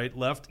system, right?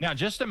 Left. Now,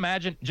 just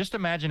imagine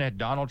had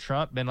Donald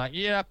Trump been like,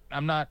 "Yep,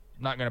 I'm not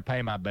going to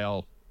pay my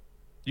bail.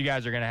 You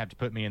guys are going to have to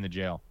put me in the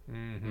jail."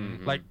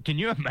 Like, can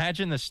you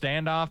imagine the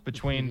standoff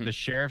between the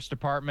sheriff's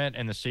department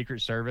and the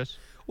Secret Service?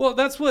 Well,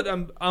 that's what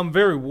I'm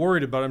very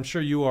worried about. I'm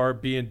sure you are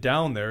being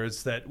down there.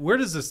 Is that where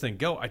does this thing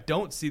go? I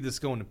don't see this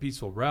going a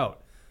peaceful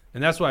route,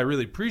 and that's why I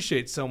really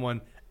appreciate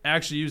someone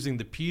actually using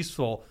the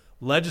peaceful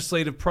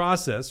legislative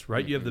process.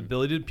 Right, you have the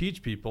ability to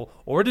impeach people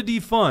or to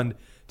defund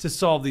to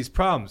solve these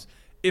problems.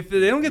 If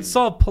they don't get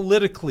solved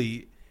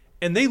politically,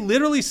 and they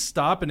literally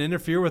stop and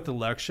interfere with the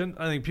election,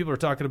 I think people are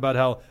talking about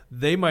how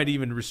they might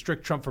even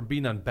restrict Trump from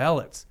being on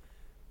ballots.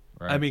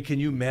 Right. I mean, can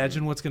you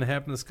imagine what's going to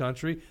happen in this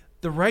country?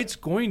 The right's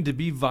going to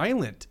be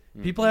violent.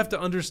 People have to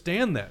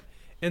understand that.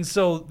 And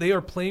so they are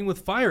playing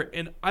with fire.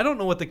 And I don't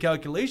know what the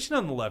calculation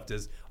on the left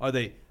is. Are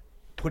they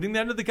putting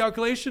that into the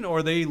calculation, or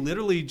are they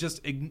literally just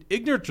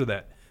ignorant to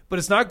that? But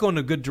it's not going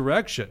in a good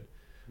direction.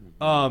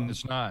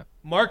 It's not.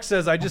 Mark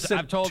says,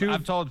 I've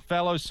told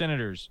fellow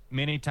senators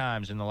many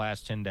times in the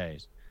last 10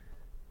 days.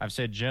 I've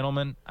said,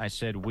 gentlemen,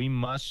 we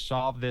must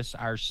solve this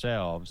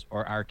ourselves,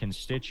 or our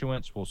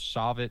constituents will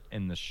solve it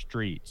in the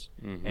streets,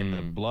 and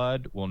the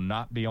blood will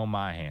not be on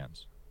my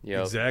hands.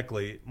 Yep.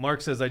 Exactly.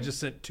 Mark says, I just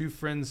sent 2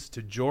 friends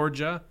to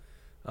Georgia.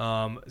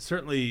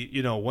 Certainly,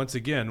 once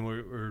again,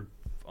 we're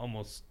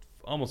almost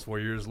 4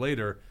 years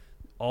later,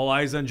 all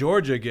eyes on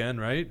Georgia again,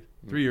 right?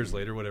 3 years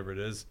later, whatever it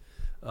is.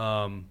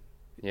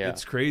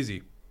 It's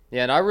crazy.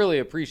 Yeah, and I really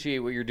appreciate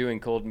what you're doing,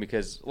 Colton,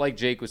 because like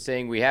Jake was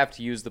saying, we have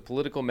to use the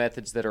political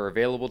methods that are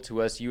available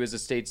to us. You as a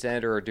state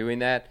senator are doing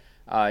that.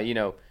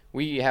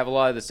 We have a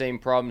lot of the same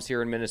problems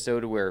here in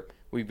Minnesota where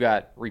we've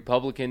got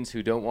Republicans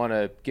who don't want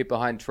to get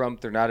behind Trump.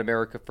 They're not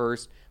America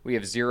first. We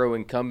have 0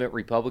 incumbent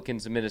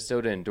Republicans in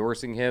Minnesota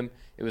endorsing him.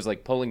 It was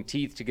like pulling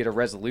teeth to get a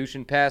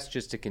resolution passed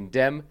just to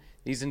condemn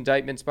these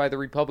indictments by the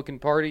Republican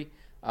Party.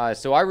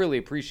 So I really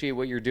appreciate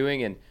what you're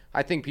doing, and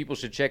I think people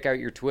should check out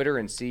your Twitter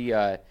and see,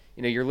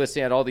 you're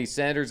listing out all these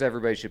senators.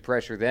 Everybody should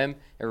pressure them.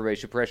 Everybody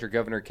should pressure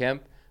Governor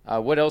Kemp.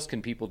 What else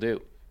can people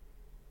do?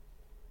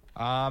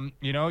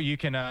 You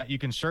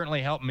can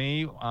certainly help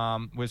me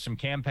with some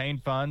campaign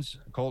funds,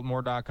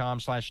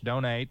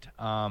 coltonmoore.com/donate.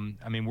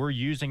 We're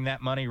using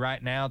that money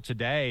right now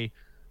today.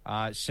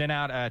 Sent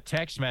out a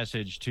text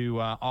message to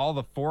all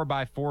the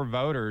 4x4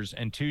 voters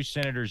in 2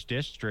 senators'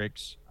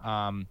 districts,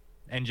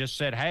 and just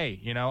said, hey,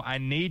 I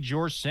need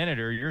your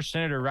senator. Your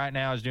senator right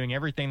now is doing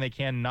everything they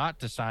can not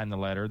to sign the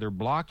letter. They're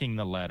blocking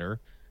the letter.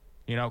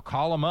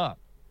 Call them up.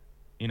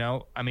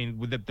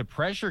 The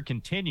pressure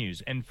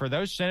continues. And for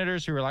those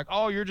senators who are like,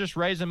 oh, you're just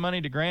raising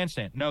money to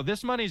grandstand. No,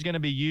 this money is going to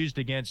be used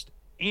against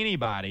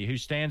anybody who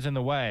stands in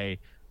the way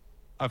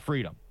of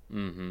freedom.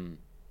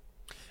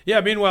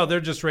 Yeah, meanwhile,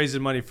 they're just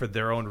raising money for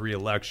their own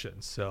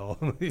reelection. So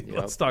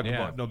let's talk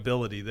about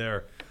nobility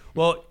there.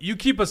 Well, you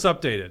keep us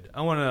updated.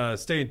 I want to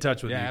stay in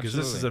touch with you because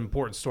this is an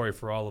important story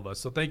for all of us.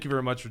 So thank you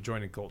very much for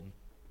joining, Colton.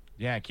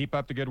 Yeah, keep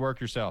up the good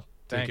work yourself.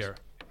 Take care.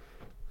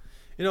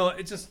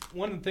 It's just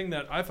one thing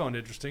that I found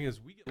interesting is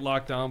we get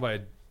locked down by a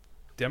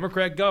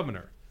Democrat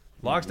governor.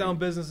 Locks down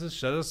businesses,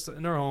 shut us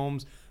in our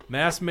homes,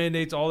 mask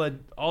mandates, all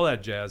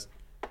that jazz.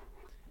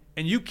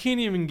 And you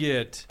can't even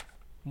get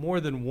more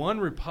than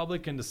 1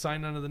 Republican to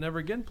sign on to the Never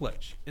Again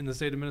pledge in the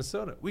state of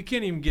Minnesota. We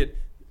can't even get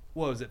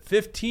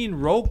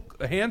 15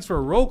 hands for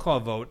a roll call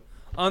vote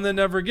on the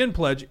Never Again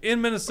pledge in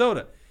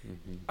Minnesota.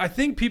 I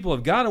think people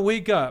have got to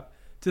wake up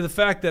to the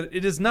fact that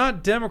it is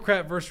not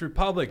Democrat versus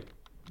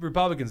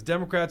Republicans,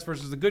 Democrats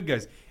versus the good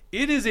guys.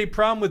 It is a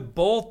problem with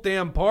both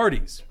damn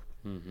parties.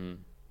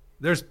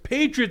 There's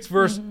patriots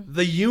versus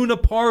the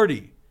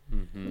uniparty.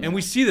 And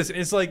we see this. And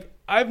it's like,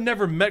 I've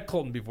never met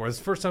Colton before. It's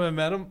the first time I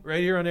met him right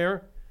here on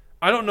air.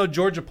 I don't know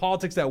Georgia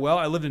politics that well.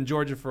 I lived in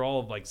Georgia for all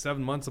of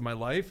 7 months of my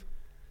life.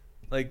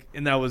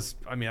 And that was,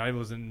 I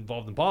wasn't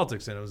involved in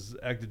politics and it was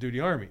active duty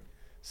Army.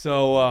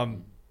 So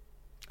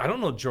I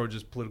don't know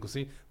Georgia's political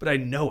scene, but I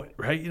know it,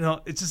 right?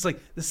 It's just like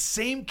the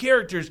same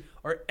characters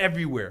are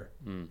everywhere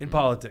in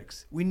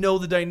politics. We know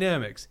the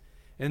dynamics.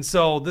 And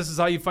so this is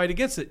how you fight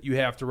against it. You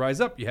have to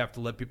rise up. You have to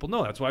let people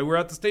know. That's why we're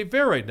at the state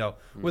fair right now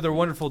with our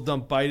wonderful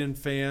Dump Biden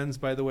fans,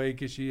 by the way, in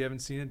case you haven't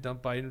seen it.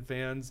 Dump Biden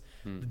fans,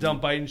 the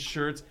Dump Biden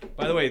shirts.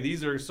 By the way,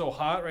 these are so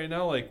hot right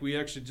now. Like, we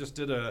actually just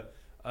did a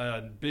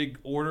big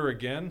order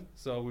again.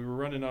 So we were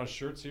running out of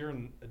shirts here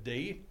in a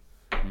day.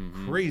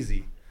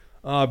 Crazy.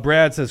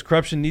 Brad says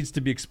corruption needs to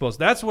be exposed.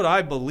 That's what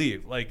I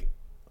believe. Like,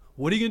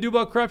 what are you going to do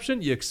about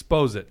corruption? You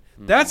expose it.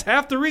 That's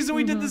half the reason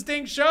we did this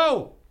dang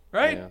show,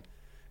 right? Yeah.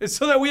 It's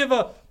so that we have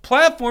a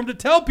platform to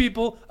tell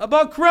people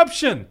about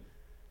corruption.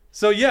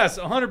 So, yes,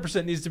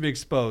 100% needs to be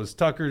exposed.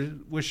 Tucker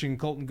wishing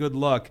Colton good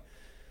luck.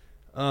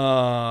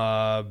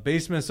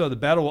 Basement, so the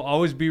battle will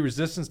always be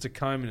resistance to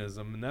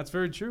communism. And that's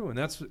very true. And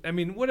that's, I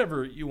mean,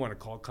 whatever you want to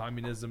call it,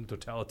 communism,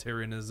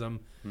 totalitarianism,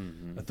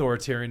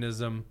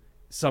 authoritarianism,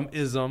 some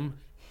ism.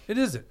 It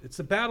isn't. It's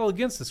a battle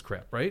against this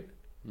crap, right?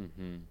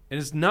 And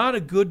it's not a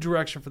good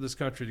direction for this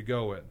country to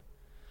go in.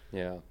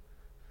 Yeah.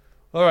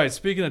 All right,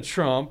 speaking of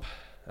Trump,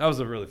 that was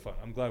a really fun.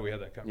 I'm glad we had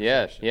that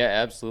conversation. Yeah,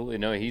 absolutely.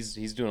 No,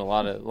 he's doing a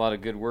lot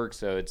of good work.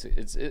 So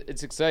it's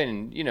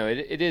exciting. You know,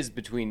 it is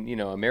between, you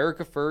know,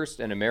 America first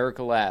and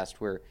America last,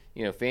 where,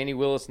 you know, Fani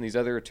Willis and these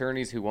other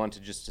attorneys who want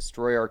to just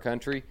destroy our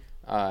country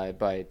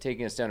by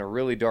taking us down a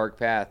really dark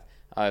path.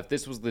 If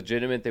this was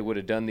legitimate, they would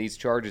have done these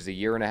charges a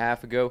year and a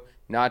half ago,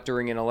 not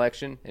during an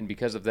election, and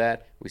because of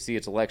that, we see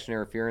it's election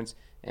interference.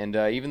 And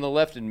even the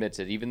left admits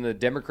it. Even the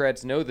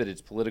Democrats know that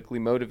it's politically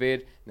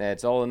motivated, that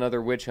it's all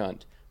another witch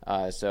hunt.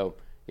 So.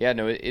 Yeah,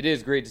 no, it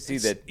is great to see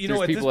that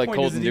there's people like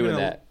Colton doing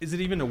that. Is it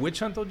even a witch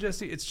hunt, though,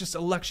 Jesse? It's just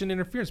election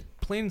interference,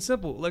 plain and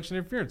simple, election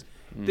interference.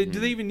 Do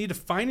they even need to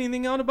find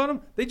anything out about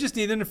them? They just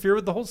need to interfere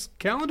with the whole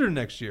calendar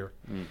next year,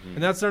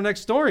 and that's our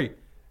next story.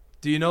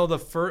 Do you know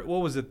what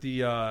was it?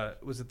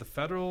 Was it the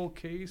federal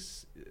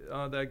case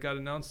that got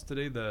announced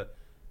today?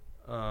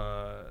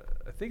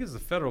 I think it's the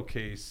federal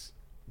case,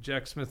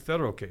 Jack Smith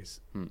federal case.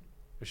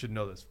 I should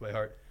know this by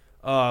heart.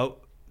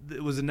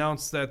 It was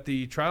announced that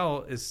the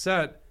trial is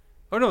set.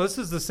 Oh, no, this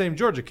is the same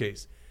Georgia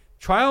case.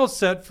 Trial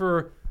set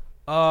for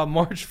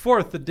March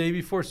 4th, the day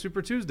before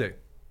Super Tuesday.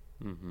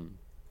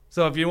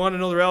 So if you want to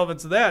know the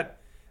relevance of that,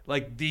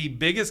 like the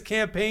biggest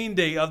campaign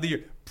day of the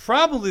year,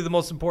 probably the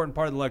most important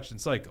part of the election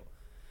cycle.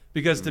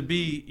 Because to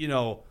be, you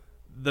know,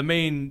 the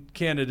main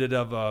candidate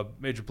of a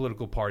major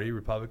political party,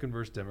 Republican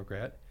versus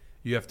Democrat,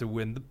 you have to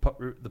win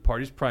the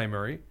party's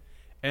primary.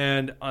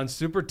 And on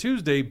Super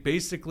Tuesday,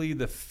 basically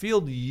the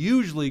field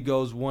usually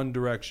goes one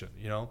direction,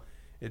 you know.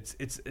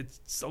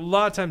 It's a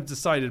lot of times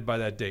decided by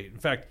that date. In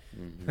fact,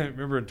 I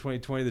remember in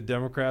 2020, the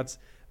Democrats,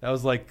 that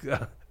was like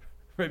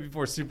right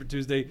before Super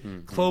Tuesday,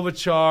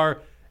 Klobuchar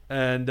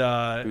and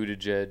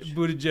Buttigieg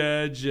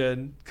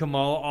and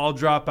Kamala all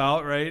drop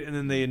out, right? And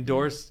then they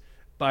endorse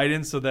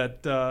Biden so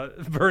that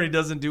Bernie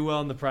doesn't do well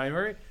in the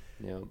primary.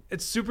 Yep.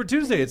 It's Super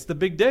Tuesday. It's the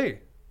big day.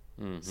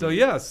 So,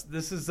 yes,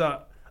 this is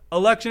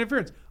election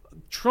interference.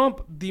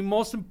 Trump, the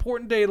most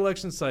important day of the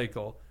election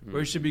cycle,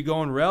 where he should be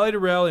going rally to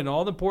rally in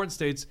all the important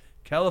states,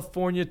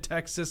 California,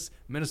 Texas,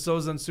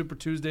 Minnesota's on Super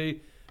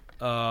Tuesday,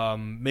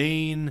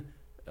 Maine.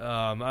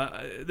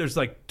 There's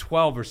like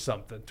 12 or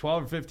something,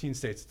 12 or 15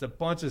 states. It's a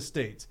bunch of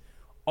states.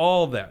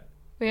 All that.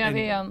 We have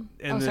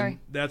then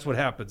that's what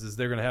happens is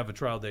they're going to have a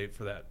trial date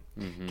for that.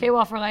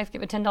 K-Wall for Life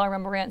gave a $10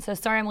 Rumble rant. Says,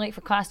 sorry I'm late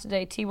for class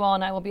today. T-Wall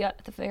and I will be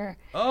at the fair.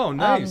 Oh,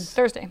 nice.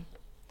 Thursday.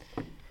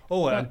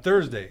 Oh, on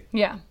Thursday.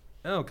 Yeah.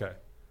 Okay.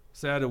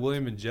 Sad to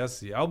William and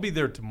Jesse. I'll be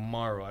there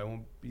tomorrow. I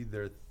won't be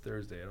there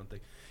Thursday, I don't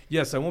think.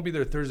 Yes, I won't be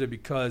there Thursday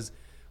because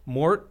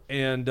Mort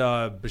and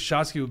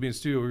Bashosky will be in the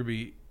studio. We're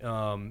going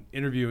to be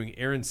interviewing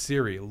Aaron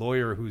Siri, a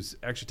lawyer who's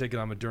actually taken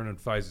on Moderna and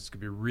Pfizer. It's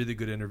going to be a really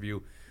good interview.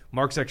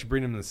 Mark's actually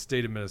bringing him to the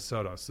state of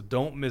Minnesota. So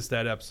don't miss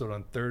that episode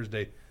on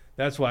Thursday.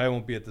 That's why I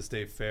won't be at the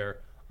state fair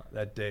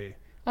that day.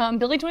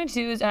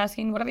 Billy22 is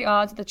asking, what are the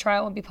odds that the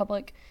trial will be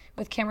public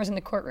with cameras in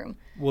the courtroom?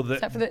 Well,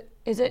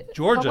 is it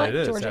Georgia? public? It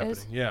is Georgia happening.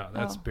 is? Yeah,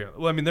 that's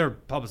well. I mean, they're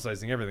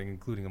publicizing everything,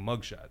 including a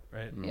mugshot,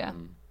 right? Yeah.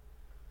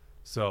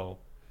 So,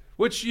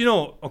 which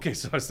okay.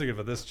 So I was thinking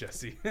about this,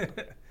 Jesse.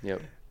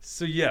 Yep.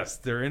 So yes,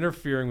 they're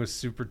interfering with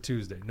Super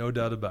Tuesday, no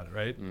doubt about it,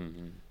 right?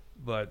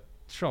 But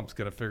Trump's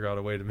gonna figure out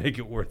a way to make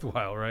it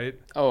worthwhile, right?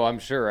 Oh, I'm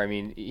sure. I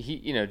mean,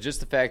 he, just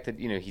the fact that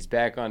he's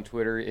back on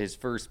Twitter. His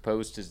first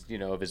post is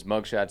of his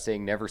mugshot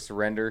saying "Never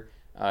surrender."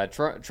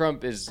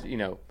 Trump is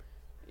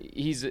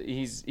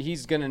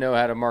he's gonna know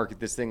how to market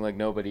this thing like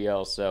nobody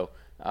else. So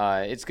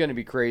it's gonna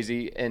be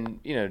crazy, and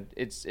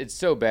it's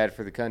so bad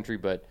for the country.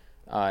 But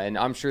and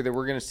I'm sure that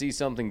we're gonna see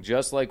something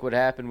just like what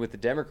happened with the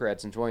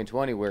Democrats in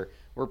 2020, where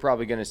we're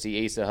probably gonna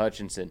see Asa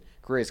Hutchinson,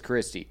 Chris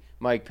Christie,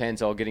 Mike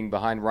Pence all getting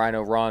behind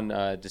Rhino Ron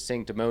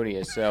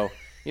DeSanctimonious. So,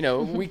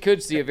 we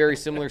could see a very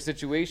similar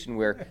situation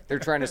where they're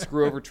trying to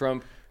screw over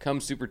Trump come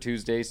Super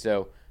Tuesday.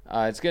 So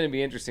it's going to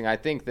be interesting. I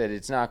think that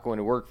it's not going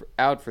to work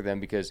out for them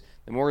because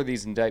the more of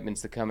these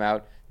indictments that come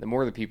out, the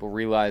more the people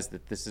realize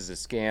that this is a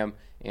scam.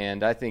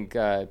 And I think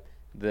the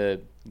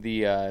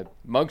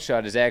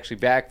mugshot is actually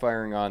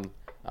backfiring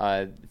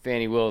on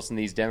Fani Willis and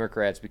these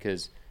Democrats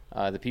because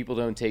the people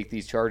don't take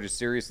these charges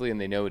seriously and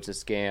they know it's a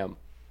scam.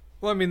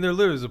 Well, I mean, there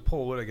literally is a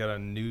poll. What I got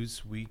on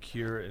Newsweek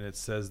here, and it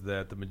says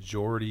that the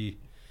majority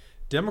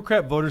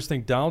Democrat voters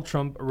think Donald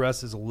Trump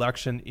arrest is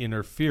election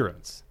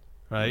interference.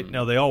 Right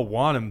now, they all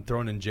want him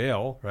thrown in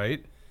jail.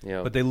 Right.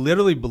 Yeah. But they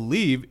literally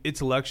believe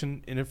it's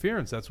election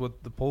interference. That's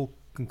what the poll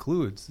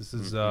concludes. This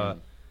is the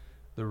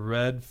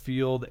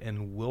Redfield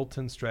and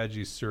Wilton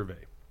Strategy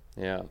Survey.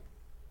 Yeah.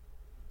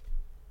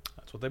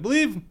 That's what they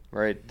believe.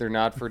 Right. They're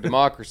not for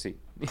democracy.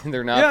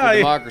 They're not for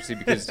democracy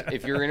because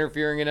if you're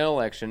interfering in an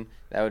election,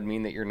 that would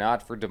mean that you're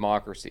not for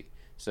democracy.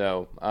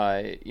 So,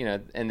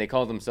 and they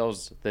call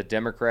themselves the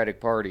Democratic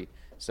Party.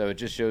 So it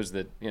just shows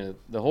that,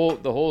 the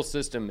whole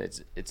system, it's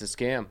a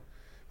scam.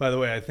 By the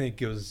way, I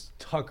think it was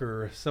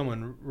Tucker.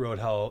 Someone wrote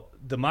how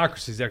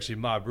democracy is actually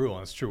mob rule.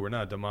 And it's true. We're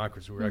not a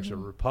democracy. We're actually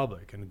a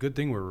republic. And a good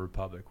thing we're a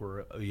republic.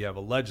 You have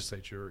a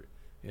legislature,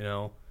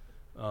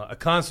 a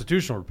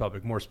constitutional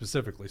republic more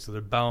specifically. So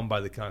they're bound by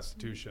the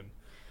Constitution.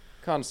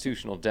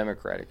 Constitutional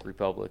democratic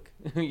republic.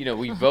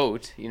 We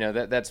vote.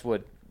 That's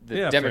what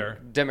the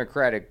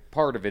democratic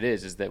part of it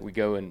is that we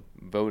go and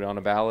vote on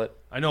a ballot.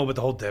 I know, but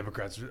the whole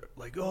Democrats are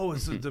like, oh,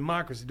 it's a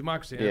democracy.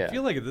 And Yeah. I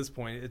feel like at this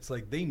point, it's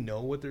like they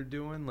know what they're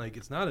doing. Like,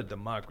 it's not a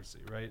democracy,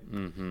 right?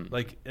 Mm-hmm.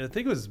 Like, I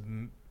think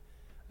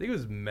it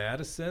was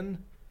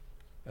Madison.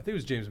 I think it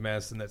was James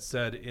Madison that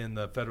said in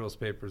the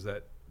Federalist Papers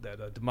that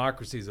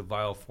democracy is a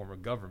vile form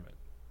of government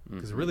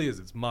because it really is.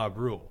 It's mob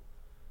rule,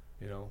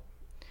 Yeah.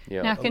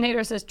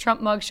 Napkinator says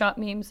Trump mugshot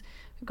memes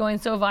going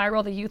so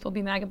viral the youth will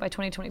be MAGA by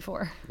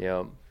 2024.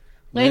 Yeah.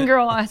 Lane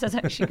Girl says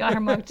that she got her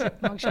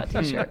mugshot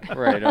T-shirt.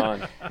 Right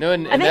on. No,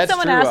 and I think that's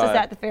someone true. asked us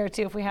at the fair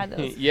too if we had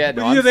those. Yeah,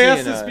 no, They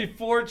asked seeing, this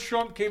before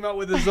Trump came out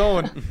with his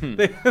own.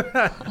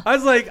 I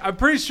was like, I'm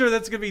pretty sure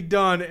that's gonna be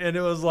done, and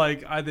it was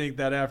like, I think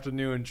that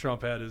afternoon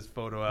Trump had his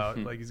photo out.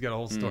 Like he's got a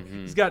whole story.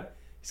 He's got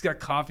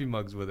coffee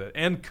mugs with it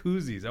and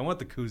koozies. I want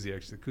the koozie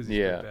actually. The koozie's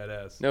pretty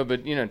badass. No,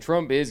 but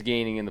Trump is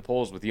gaining in the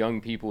polls with young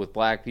people, with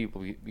black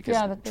people, because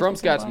Trump's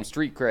that's got some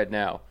street cred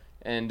now,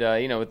 and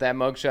with that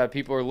mugshot,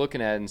 people are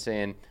looking at it and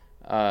saying,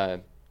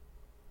 people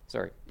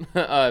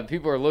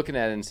are looking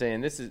at it and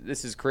saying this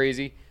is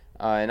crazy,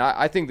 and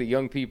I think that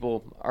young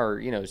people are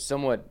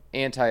somewhat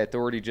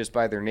anti-authority just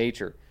by their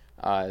nature.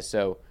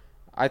 So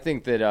I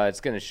think that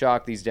it's going to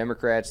shock these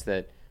Democrats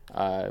that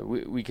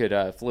we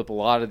could flip a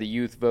lot of the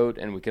youth vote,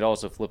 and we could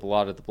also flip a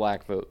lot of the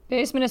black vote.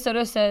 Base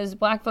Minnesota says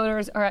black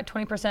voters are at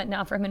 20%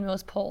 now for him in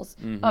most polls,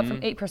 up from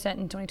 8% in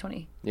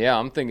 2020. Yeah,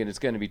 I'm thinking it's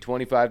going to be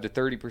 25 to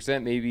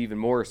 30%, maybe even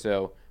more.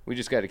 So we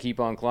just got to keep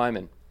on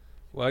climbing.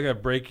 Well, I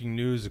got breaking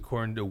news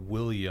according to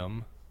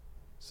William,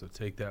 so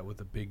take that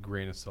with a big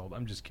grain of salt.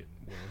 I'm just kidding,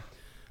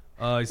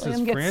 William. He says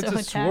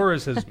Francis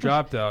Suarez has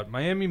dropped out.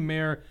 Miami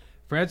Mayor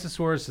Francis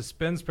Suarez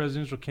suspends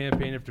presidential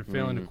campaign after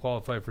failing to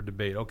qualify for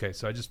debate. Okay,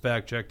 so I just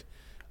fact-checked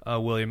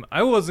William.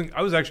 I was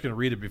actually going to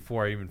read it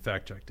before I even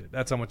fact-checked it.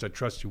 That's how much I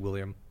trust you,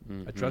 William.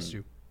 I trust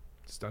you.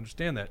 Just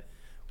understand that.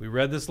 We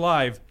read this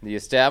live. The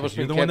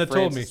establishment kept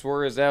Francis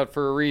Suarez out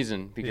for a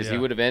reason, because he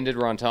would have ended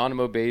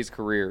Guantanamo Bay's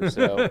career.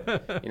 So,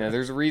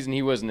 there's a reason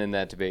he wasn't in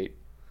that debate.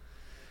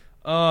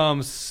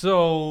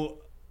 So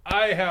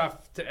I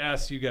have to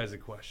ask you guys a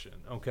question,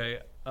 okay?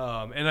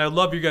 And I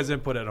love your guys'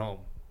 input at home.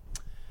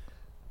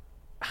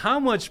 How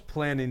much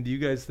planning do you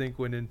guys think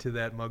went into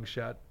that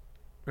mugshot,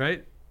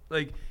 right?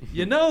 Like,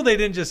 they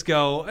didn't just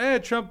go,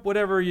 Trump,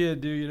 whatever you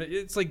do.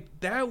 It's like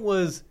that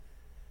was –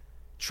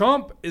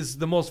 Trump is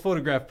the most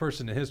photographed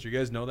person in history. You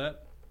guys know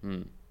that?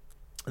 I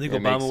think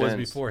Obama was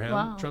before him.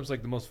 Wow. Trump's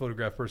like the most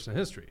photographed person in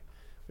history.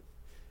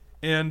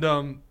 And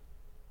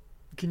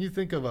can you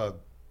think of a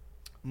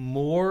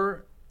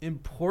more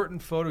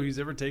important photo he's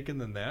ever taken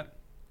than that?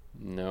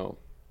 No.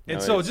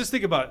 And so just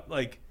think about,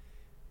 like,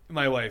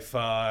 my wife.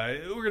 We're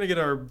going to get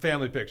our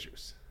family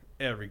pictures.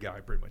 Every guy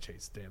pretty much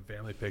hates damn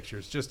family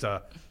pictures. Just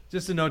a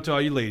note to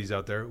all you ladies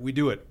out there. We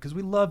do it because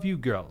we love you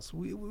girls.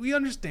 We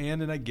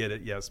understand, and I get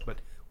it, yes, but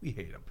we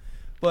hate them.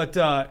 But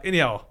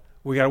anyhow,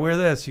 we got to wear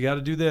this. You got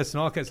to do this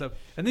and all kinds of stuff.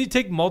 And then you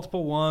take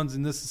multiple ones,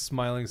 and this is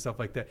smiling and stuff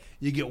like that.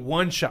 You get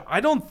one shot. I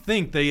don't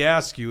think they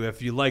ask you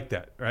if you like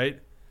that, right?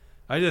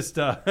 I just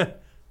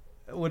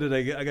what did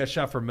I get? I got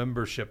shot for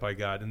membership I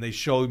got, and they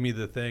showed me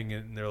the thing,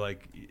 and they're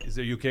like,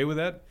 are you okay with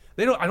that?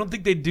 I don't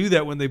think they do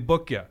that when they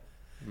book you.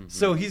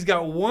 So he's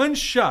got one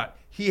shot.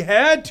 He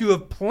had to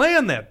have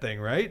planned that thing,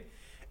 right?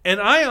 And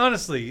I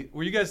honestly,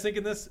 were you guys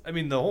thinking this? I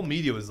mean, the whole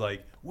media was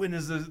like, when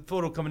is the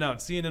photo coming out?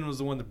 CNN was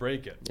the one to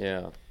break it. Yeah.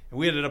 And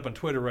we had it up on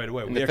Twitter right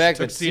away. And we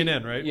actually took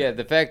CNN, right? Yeah,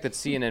 the fact that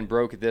CNN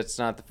broke it, that's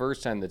not the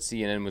first time that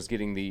CNN was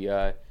getting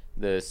the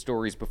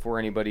stories before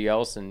anybody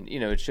else. And,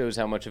 it shows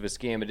how much of a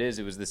scam it is.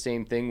 It was the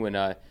same thing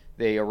when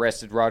they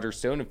arrested Roger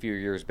Stone a few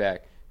years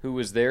back. Who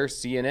was there?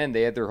 CNN.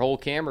 They had their whole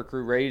camera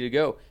crew ready to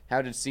go.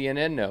 How did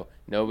CNN know?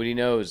 Nobody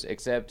knows,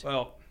 except,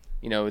 the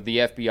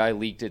FBI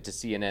leaked it to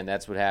CNN.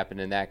 That's what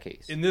happened in that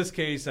case. In this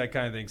case, I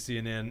kind of think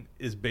CNN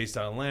is based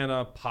on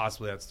Atlanta.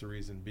 Possibly that's the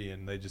reason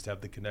being they just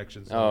have the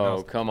connections.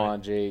 Oh, come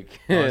on, Jake.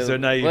 So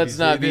naive. Let's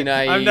not be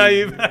naive. I'm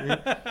naive.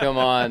 Come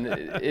on.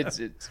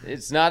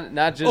 It's not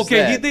just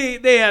okay,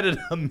 that. they added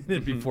a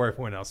minute before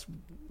everyone else.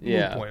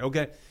 Yeah. Point,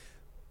 okay?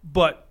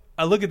 But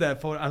I look at that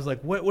photo. I was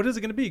like, what is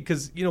it going to be?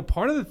 Because,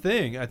 part of the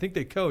thing, I think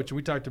they coach, and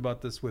we talked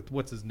about this with,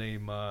 what's his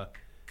name? The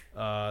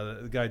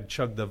guy who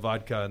chugged the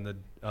vodka and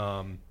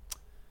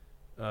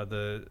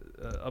the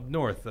up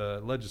north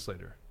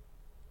legislator.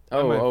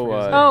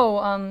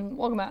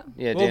 Wolgamott.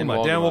 Yeah, Dan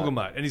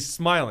Wolgamott. And he's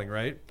smiling,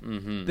 right?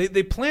 Mm-hmm.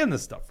 They plan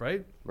this stuff,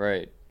 right?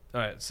 Right. All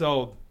right,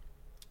 so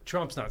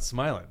Trump's not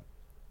smiling.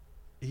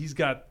 He's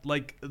got,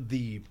 like,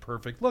 the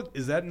perfect look.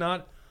 Is that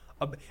not...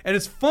 And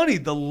it's funny.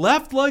 The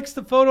left likes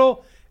the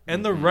photo,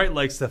 and the right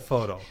likes the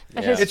photo.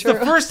 Yeah. It's the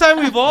first time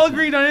we've all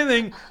agreed on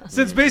anything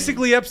since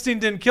basically Epstein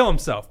didn't kill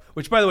himself,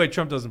 which, by the way,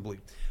 Trump doesn't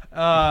believe.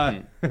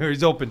 Or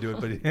he's open to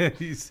it, but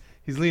he's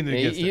leaning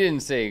against it. He didn't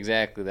say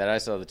exactly that. I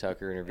saw the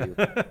Tucker interview.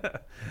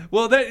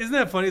 Well, isn't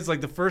that funny? It's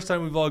like the first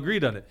time we've all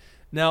agreed on it.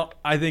 Now,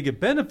 I think it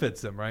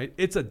benefits them, right?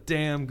 It's a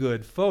damn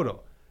good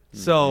photo.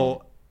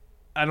 So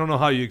I don't know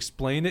how you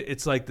explain it.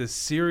 It's like this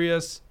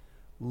serious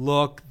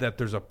look that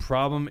there's a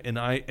problem, and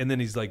then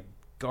he's like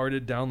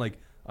guarded down, like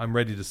I'm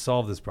ready to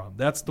solve this problem.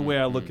 That's the way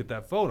I look at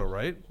that photo,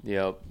 right?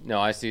 Yep. No,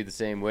 I see it the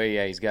same way.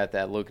 Yeah, he's got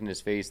that look in his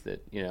face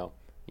that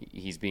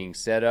he's being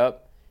set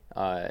up,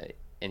 and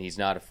he's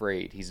not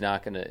afraid. He's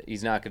not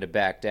gonna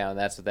back down.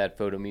 That's what that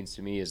photo means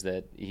to me, is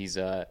that he's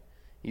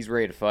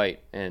ready to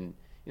fight. And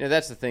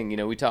that's the thing.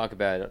 We talk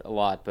about it a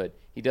lot, but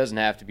he doesn't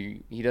have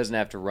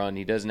to run.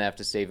 He doesn't have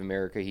to save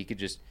America. He could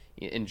just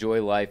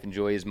enjoy life,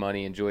 enjoy his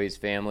money, enjoy his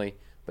family.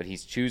 But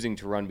he's choosing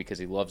to run because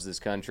he loves this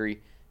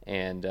country.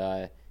 And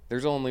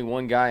there's only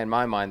one guy in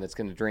my mind that's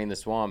going to drain the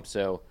swamp.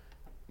 So,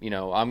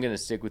 I'm going to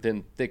stick with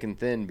him thick and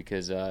thin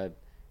because,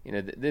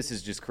 this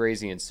is just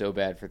crazy and so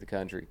bad for the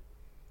country.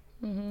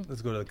 Mm-hmm.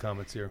 Let's go to the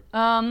comments here.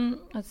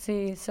 Let's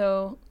see.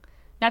 So,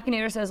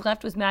 Napkinator says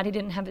left was mad he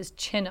didn't have his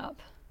chin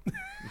up.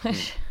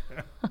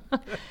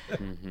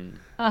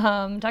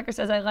 Tucker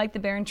says, I like the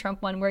Barron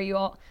Trump one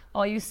where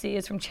all you see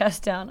is from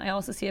chest down. I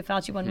also see a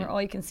Fauci one where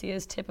all you can see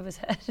is tip of his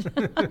head.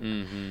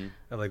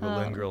 I like what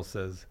Lynn Girl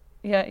says.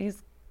 Yeah,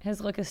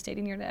 his look is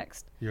stating you're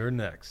next. You're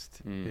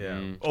next.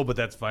 Yeah. Oh, but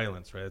that's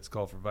violence, right? It's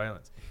called for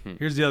violence.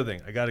 Here's the other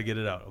thing. I got to get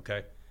it out,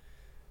 okay?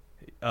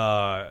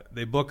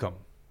 They book him.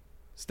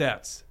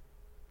 Stats.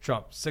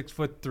 Trump,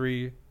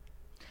 6'3",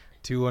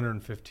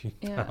 215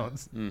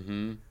 pounds.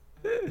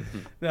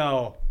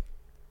 Now...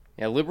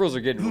 Yeah, liberals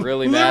are getting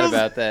really mad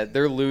about that.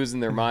 They're losing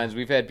their minds.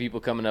 We've had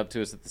people coming up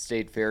to us at the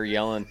state fair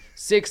yelling,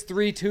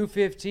 6'3",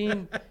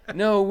 215?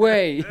 No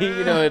way.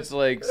 It's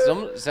like,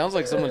 sounds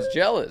like someone's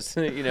jealous.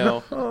 A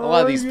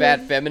lot of these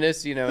fat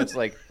feminists, it's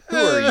like, who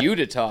are you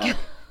to talk?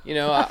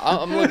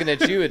 I'm looking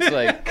at you. It's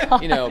like,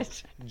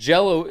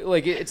 Jell-O,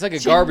 like it's like a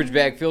garbage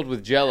bag filled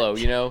with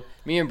Jell-O.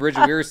 Me and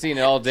Bridget, we were seeing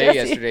it all day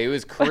yesterday. It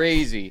was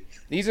crazy.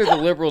 These are the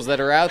liberals that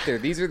are out there.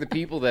 These are the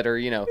people that are,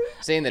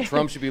 saying that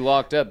Trump should be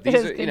locked up. These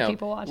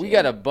are, we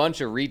got a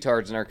bunch of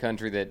retards in our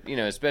country that,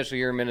 especially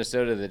here in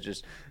Minnesota, that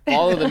just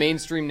follow the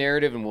mainstream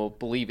narrative and will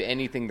believe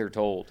anything they're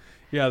told.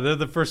 Yeah, they're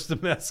the first to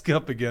mask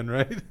up again,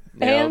 right?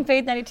 And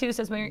Faith 92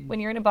 says when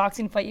you're in a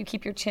boxing fight, you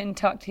keep your chin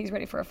tucked. He's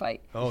ready for a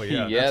fight. Oh,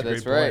 yeah. Yeah,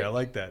 that's a great right. point. I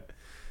like that.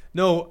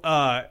 No,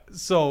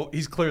 so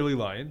he's clearly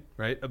lying,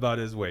 right, about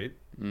his weight.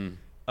 We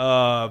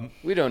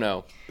don't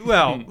know.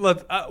 Well,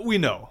 we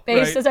know. Faith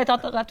right? says, I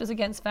thought the left was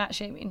against fat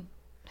shaming.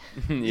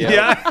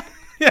 Yeah,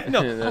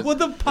 no. Well,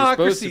 the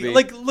hypocrisy.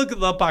 Like, look at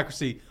the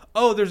hypocrisy.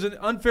 Oh, there's an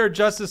unfair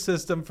justice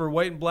system for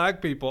white and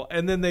black people,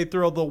 and then they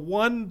throw the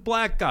one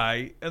black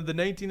guy of the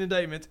 19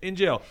 indictments in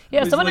jail.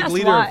 Yeah, someone asked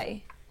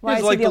why. Why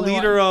he's is like he the only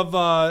leader one?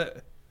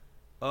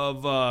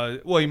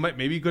 well,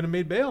 maybe he could have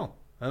made bail.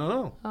 I don't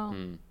know. Oh.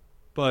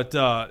 But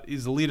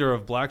he's the leader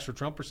of Blacks for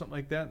Trump or something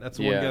like that. That's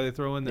the one guy they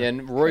throw in there. Yeah,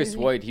 and Royce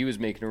White, he was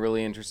making a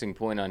really interesting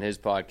point on his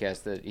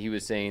podcast that he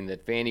was saying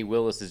that Fani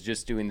Willis is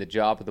just doing the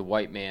job of the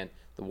white man.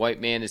 The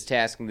white man is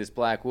tasking this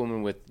black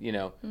woman with,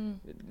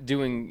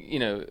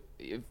 doing,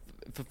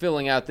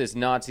 fulfilling out this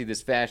Nazi,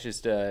 this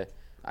fascist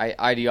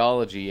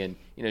ideology. And,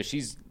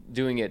 she's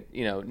doing it,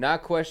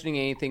 not questioning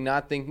anything,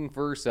 not thinking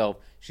for herself.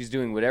 She's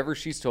doing whatever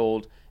she's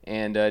told,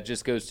 and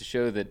just goes to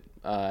show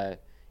that,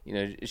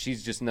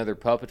 she's just another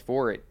puppet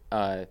for it.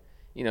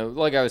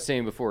 Like I was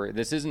saying before,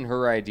 this isn't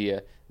her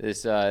idea.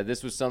 This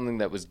was something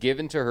that was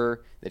given to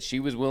her that she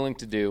was willing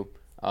to do,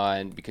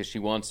 and because she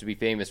wants to be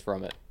famous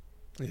from it.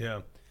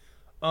 Yeah.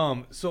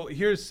 So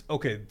here's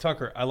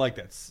Tucker. I like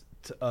that.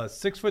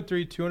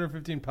 6'3",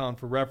 215 pound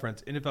for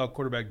reference. NFL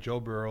quarterback Joe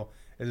Burrow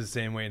is the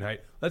same weight and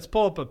height. Let's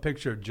pull up a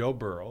picture of Joe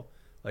Burrow,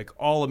 like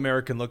all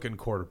American looking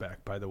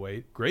quarterback. By the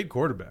way, great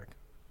quarterback,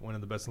 one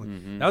of the best.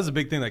 That was a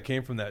big thing that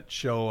came from that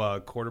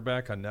show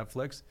Quarterback on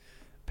Netflix.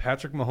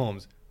 Patrick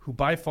Mahomes, who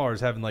by far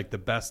is having like the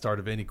best start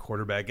of any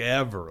quarterback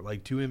ever,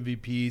 like 2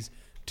 MVPs,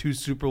 2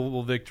 Super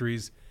Bowl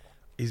victories.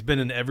 He's been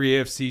in every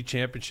AFC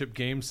championship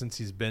game since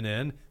he's been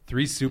in,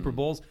 3 Super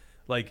Bowls.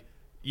 Like,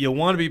 you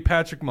want to be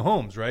Patrick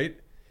Mahomes, right?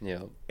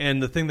 Yeah.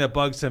 And the thing that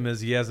bugs him is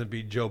he hasn't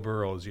beat Joe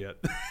Burrows yet.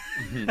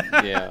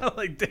 Yeah.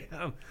 Like,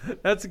 damn,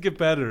 that's a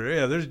competitor.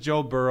 Yeah, there's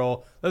Joe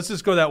Burrow. Let's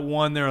just go that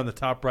one there on the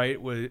top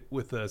right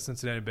with the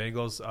Cincinnati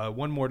Bengals.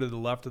 One more to the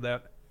left of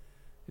that.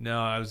 No,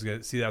 I was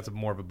gonna see that's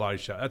more of a body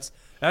shot.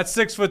 That's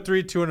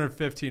 6'3",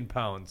 215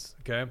 pounds.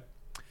 Okay,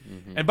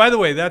 and by the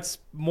way, that's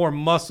more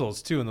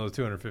muscles too in those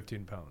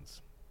 215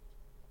 pounds.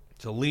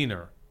 So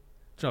leaner.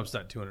 Trump's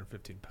not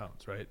 215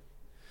 pounds, right?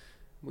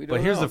 We don't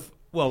But here's know.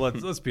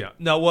 let's be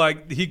honest. No, well,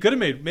 he could have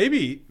made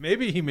maybe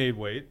he made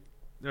weight,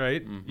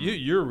 right?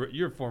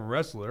 You're a former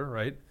wrestler,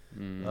 right?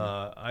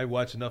 I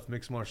watch enough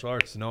mixed martial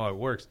arts to know how it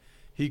works.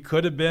 He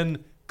could have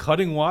been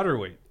cutting water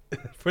weight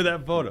for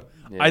that photo.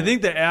 Yeah. I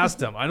think they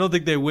asked him. I don't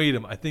think they weighed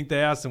him. I think they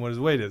asked him what his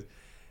weight is.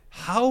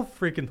 How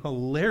freaking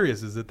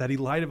hilarious is it that he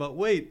lied about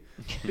weight?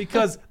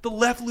 Because the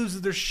left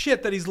loses their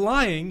shit that he's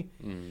lying,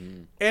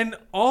 and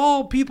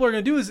all people are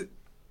going to do is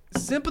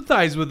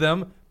sympathize with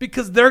them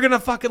because they're going to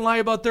fucking lie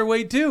about their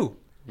weight too.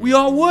 We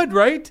all would,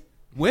 right?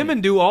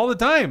 Women do all the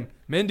time.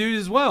 Men do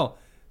as well.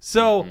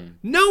 So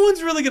no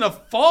one's really going to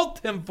fault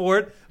him for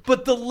it,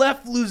 but the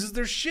left loses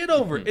their shit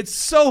over it. It's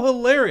so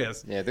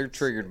hilarious. Yeah, they're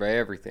triggered by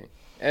everything.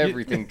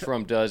 Everything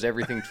Trump does,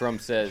 everything Trump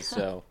says.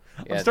 So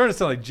yeah. I'm starting to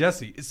sound like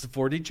Jesse. It's the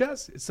 4D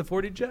chess. It's the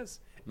 4D chess.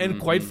 And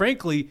quite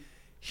frankly,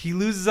 he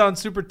loses on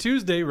Super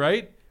Tuesday,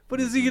 right? But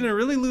is he going to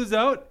really lose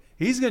out?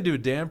 He's going to do a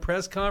damn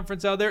press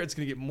conference out there. It's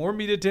going to get more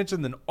media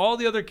attention than all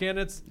the other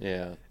candidates.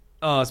 Yeah.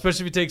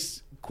 Especially if he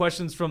takes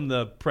questions from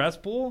the press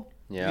pool.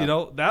 Yeah. You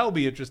know, that'll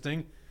be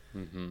interesting.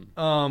 And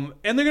they're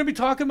going to be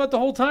talking about the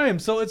whole time.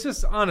 So it's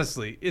just,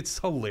 honestly, it's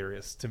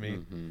hilarious to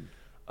me.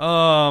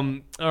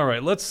 All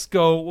right, let's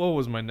go. What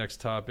was my next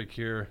topic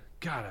here?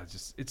 God,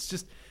 it's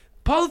just,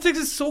 politics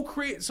is so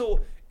crazy.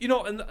 So, you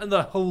know, and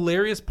the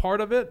hilarious part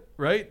of it,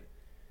 right?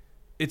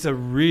 It's a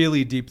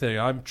really deep thing.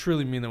 I'm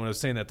truly mean that when I was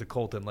saying that to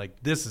Colton.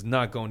 Like, this is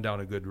not going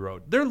down a good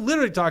road. They're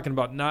literally talking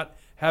about not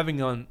having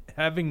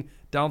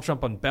Donald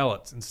Trump on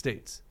ballots in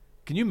states.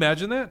 Can you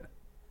imagine that?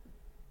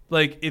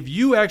 Like, if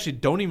you actually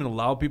don't even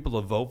allow people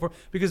to vote for,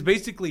 because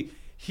basically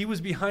he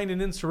was behind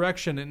an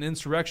insurrection, and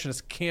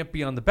insurrectionists can't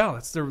be on the ballot.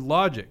 That's their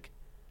logic.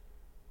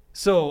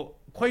 So,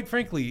 quite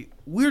frankly,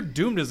 we're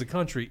doomed as a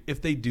country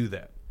if they do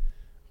that.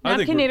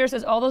 Napkin Nader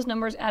says all those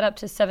numbers add up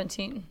to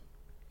 17.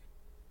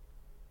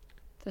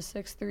 The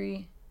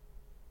 6'3",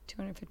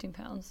 215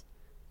 pounds.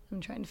 I'm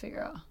trying to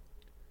figure out.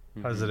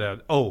 How does it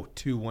add? Oh,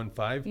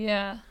 215?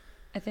 Yeah,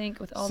 I think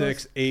with all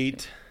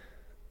 6'8",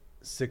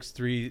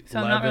 6'3", So 11.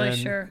 I'm not really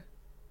sure.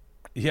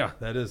 Yeah,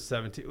 that is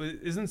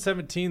 17. Isn't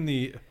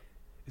 17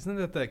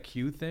 isn't that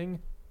Q thing?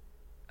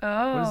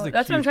 Oh, the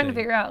that's Q what I'm trying thing? to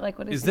figure out. Like,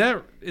 what Is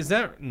that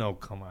no,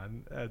 come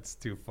on. That's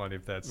too funny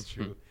if that's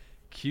true.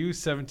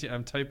 Q17,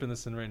 I'm typing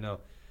this in right now.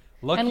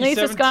 Lucky And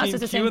Lisa 17, Scott says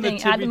the Q same and the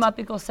thing. Add them Tibbetts- up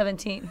equals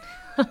 17.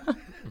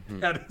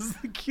 That is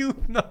the Q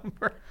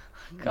number.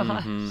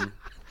 Gosh.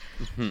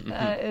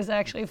 That is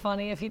actually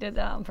funny if he did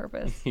that on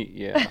purpose.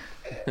 Yeah.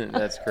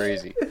 That's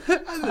crazy.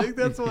 I think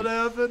that's what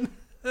happened.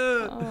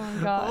 Oh,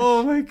 my gosh.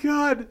 Oh my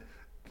God.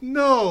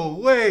 No,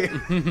 wait.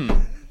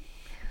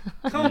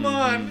 Come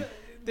on.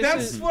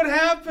 That's what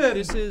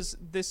happened.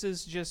 This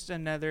is just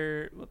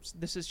another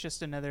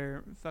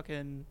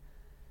fucking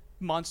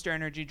Monster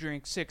Energy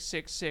drink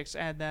 666.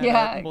 Add that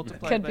up,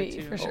 multiply could by be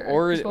 2. for sure.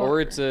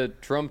 Or it's a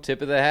Trump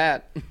tip of the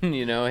hat.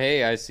 You know,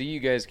 hey, I see you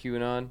guys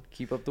queuing on.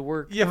 Keep up the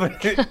work. Yeah,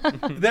 but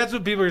that's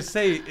what people are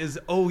saying is,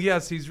 oh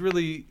yes,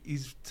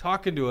 he's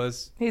talking to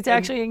us. He's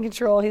actually in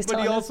control. He's but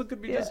he telling also us,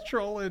 could be yeah. just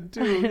trolling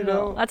too. You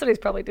know, That's what he's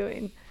probably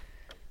doing.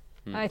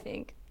 I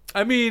think.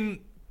 I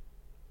mean,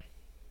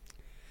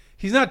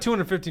 he's not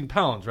 215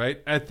 pounds, right?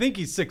 I think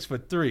he's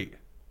 6'3".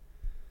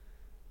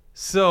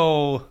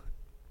 So,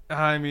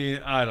 I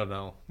mean, I don't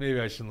know. Maybe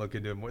I should look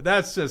into it more.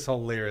 That's just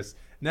hilarious.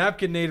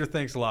 Napkin Nader,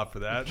 thanks a lot for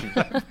that.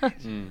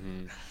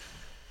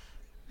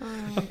 Oh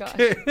my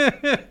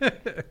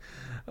gosh.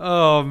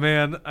 Oh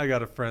man, I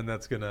got a friend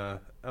that's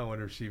gonna. I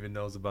wonder if she even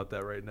knows about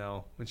that right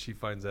now. When she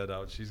finds that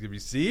out, she's gonna be.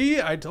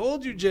 See, I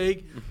told you,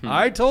 Jake.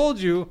 I told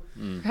you.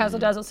 Hazel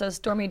Dazzle says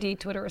Stormy D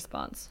Twitter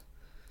response.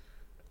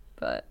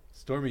 But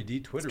Stormy D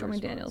Twitter. Stormy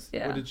response. Daniels,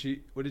 yeah.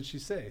 What did she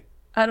say?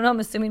 I don't know.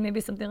 I'm assuming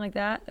maybe something like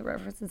that. The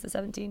references to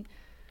 17.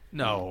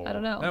 No, I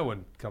don't know. That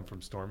wouldn't come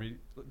from Stormy.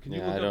 Can you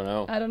Yeah, look I up- don't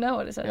know. I don't know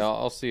what it says. Yeah,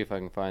 I'll see if I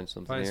can find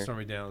something Find here.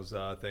 Stormy Daniels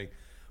thing.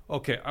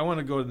 Okay, I want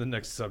to go to the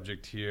next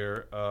subject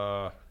here.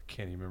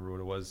 Can't even remember what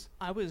it was.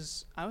 I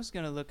was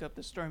gonna look up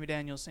the Stormy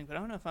Daniels thing, but I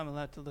don't know if I'm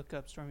allowed to look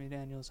up Stormy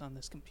Daniels on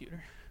this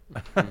computer.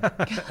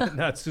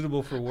 Not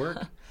suitable for work.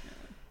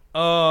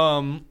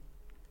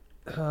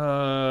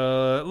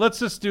 Let's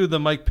just do the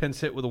Mike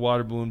Pence hit with a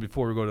water balloon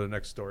before we go to the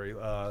next story.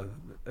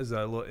 As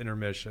a little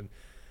intermission.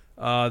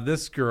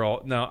 This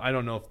girl. Now I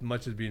don't know if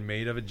much is being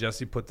made of it.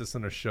 Jesse put this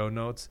in her show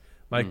notes.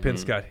 Mike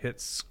Pence got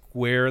hit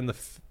square in the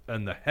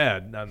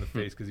head, not in the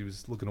face, because he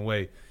was looking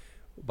away,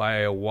 by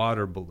a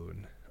water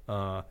balloon.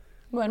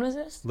 When was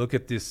this? Look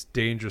at this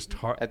dangerous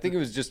I think it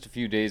was just a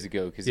few days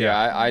ago, because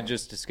Yeah. I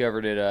just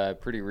discovered it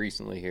pretty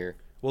recently here.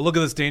 Well, look at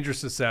this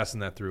dangerous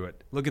assassin that threw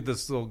it. Look at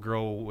this little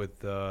girl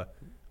with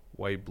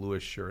white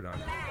bluish shirt on.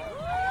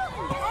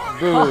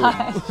 Boom.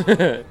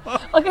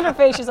 Look at her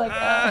face. She's like,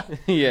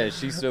 Yeah,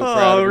 she's so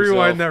proud Oh, of herself.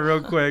 rewind that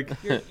real quick.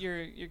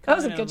 You're That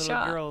was a calling good a little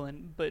shot. girl,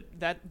 but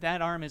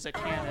that arm is a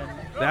cannon.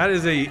 That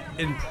is a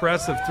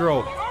impressive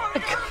throw.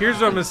 Here's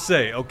what I'm gonna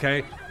say.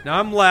 Okay, now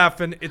I'm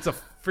laughing. It's a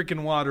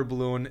freaking water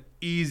balloon.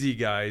 Easy,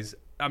 guys.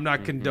 I'm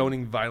not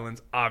condoning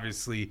violence.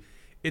 Obviously,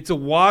 it's a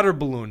water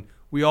balloon.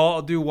 We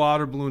all do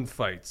water balloon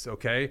fights.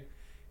 Okay.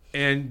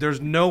 And there's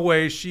no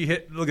way she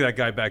hit. Look at that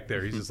guy back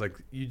there. He's just like,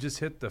 you just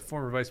hit the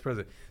former vice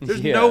president.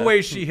 There's no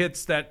way she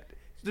hits that.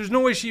 There's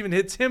no way she even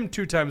hits him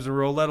 2 times in a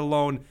row, let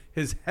alone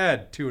his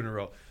head 2 in a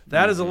row.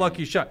 That is a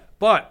lucky shot.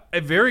 But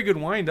a very good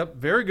windup,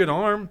 very good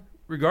arm,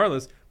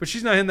 regardless. But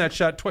she's not hitting that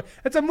shot twice.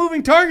 It's a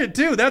moving target,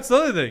 too. That's the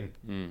other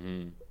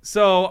thing.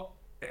 So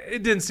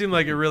it didn't seem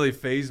like it really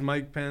fazed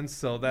Mike Pence.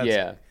 So that's,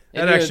 that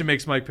actually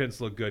makes Mike Pence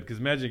look good. Because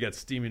imagine you got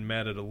steaming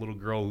mad at a little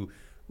girl who,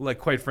 like,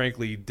 quite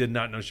frankly, did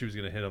not know she was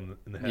going to hit him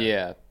in the head.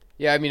 Yeah.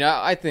 Yeah, I mean,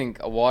 I think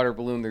a water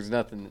balloon, there's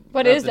nothing,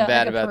 What nothing is that,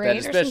 bad like a about that. parade or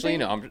Especially,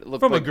 something?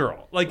 From a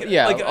girl. Like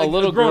a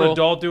little grown girl.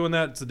 adult doing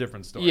that, it's a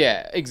different story.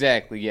 Yeah,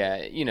 exactly. Yeah,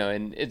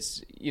 and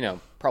it's,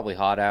 probably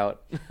hot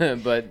out.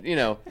 But,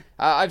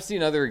 I've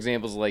seen other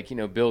examples like,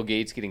 Bill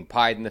Gates getting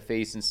pied in the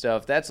face and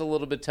stuff. That's a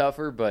little bit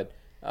tougher. But,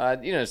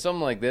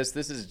 something like this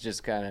is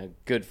just kind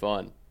of good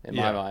fun in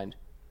my mind.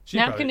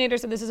 Napkinator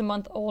said this is a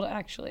month old,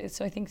 actually.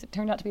 So I think it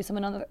turned out to be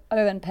someone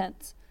other than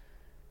Pence.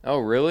 Oh,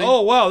 really?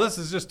 Oh, wow. This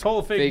is just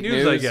total fake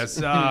news, I guess.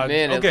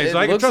 Man, okay, it so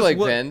I can looks trust like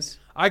Pence.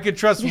 I could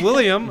trust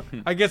William.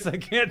 I guess I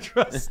can't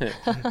trust.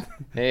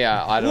 Hey,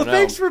 I don't know. Well,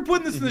 thanks for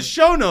putting this in the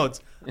show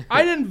notes.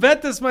 I didn't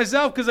vet this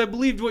myself because I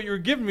believed what you were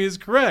giving me is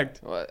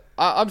correct. Well,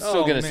 I'm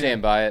still going to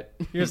stand by it.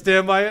 You're going to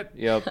stand by it?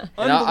 Yep.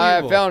 And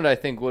I found, I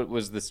think, what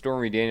was the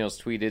Stormy Daniels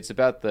tweet. It's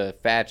about the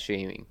fat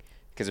shaming.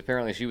 Because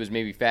apparently she was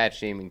maybe fat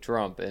shaming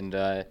Trump and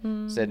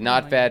said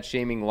not fat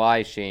shaming,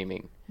 lie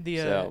shaming.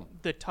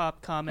 The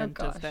top comment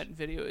of that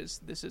video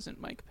is, "This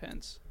isn't Mike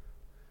Pence."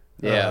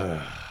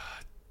 Yeah.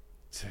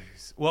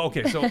 Well,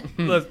 okay, so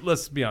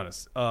let's be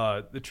honest.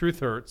 The truth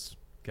hurts.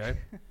 Okay,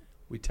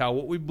 we tell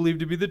what we believe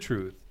to be the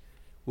truth.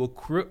 We'll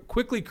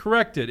quickly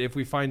correct it if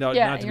we find out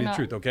not to be the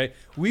truth. Okay,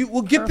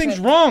 we'll get things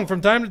wrong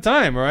from time to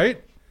time. All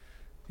right.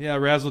 Yeah,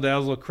 razzle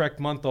dazzle, correct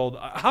month old.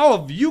 How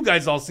have you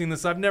guys all seen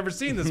this? I've never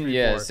seen this before.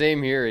 Yeah,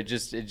 same here. It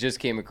just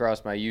came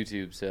across my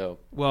YouTube. So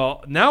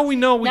well, now we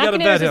know we got to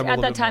vet him.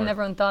 At that time,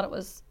 everyone thought it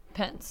was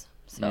Pence.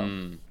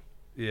 So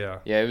yeah,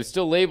 it was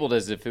still labeled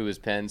as if it was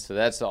Pence. So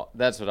that's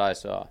what I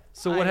saw.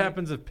 So what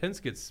happens if Pence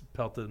gets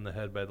pelted in the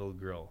head by the little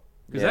girl?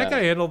 Because that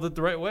guy handled it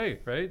the right way,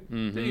 right?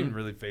 Didn't even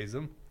really faze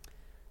him.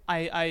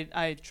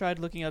 I tried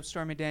looking up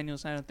Stormy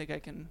Daniels. And I don't think I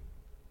can't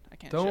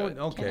show it.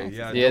 Okay,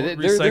 yeah.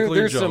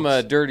 There's some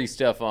dirty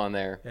stuff on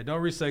there. Yeah,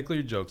 don't recycle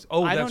your jokes.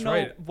 Oh, I that's don't know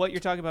right. what you're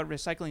talking about,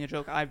 recycling a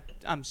joke.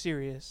 I'm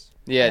serious.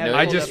 Yeah, no,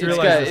 I just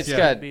realized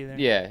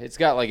it's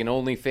got like an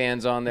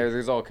OnlyFans on there.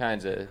 There's all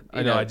kinds of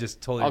I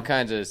just totally all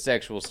kinds of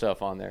sexual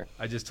stuff on there.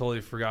 I just totally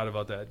forgot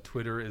about that.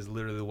 Twitter is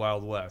literally the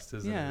Wild West,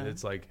 isn't it?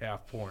 It's like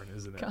half porn,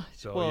 isn't it? Gosh.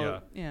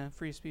 So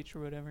free speech or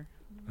whatever.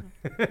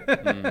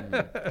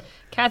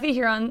 Kathy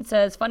Huron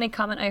says, "Funny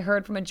comment I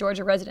heard from a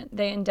Georgia resident.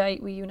 They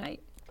indict, we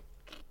unite."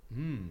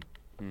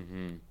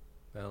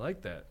 I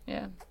like that.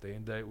 Yeah. They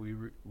indict, we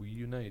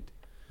unite.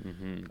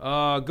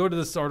 Go to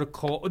this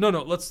article. No.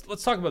 Let's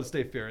talk about the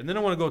state fair, and then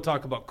I want to go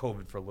talk about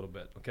COVID for a little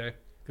bit, okay?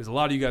 Because a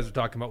lot of you guys are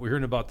talking about. We're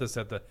hearing about this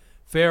at the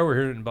fair. We're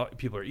hearing about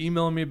people are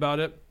emailing me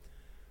about it.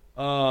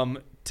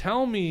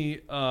 Tell me.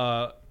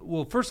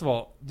 Well, first of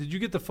all, did you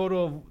get the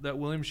photo that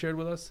William shared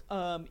with us?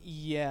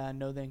 Yeah.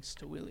 No thanks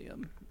to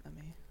William.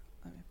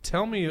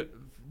 Tell me,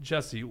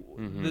 Jesse,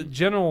 the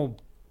general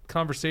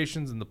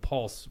conversations and the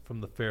pulse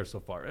from the fair so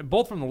far, and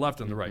both from the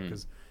left and the right,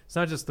 because it's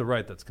not just the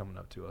right that's coming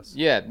up to us.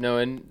 Yeah, no,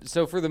 and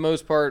so for the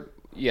most part,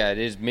 it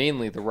is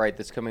mainly the right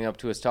that's coming up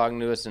to us, talking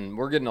to us, and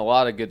we're getting a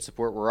lot of good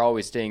support. We're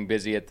always staying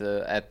busy at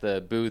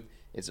the booth.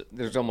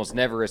 There's almost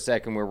never a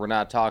second where we're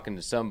not talking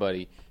to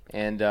somebody,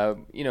 and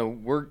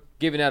we're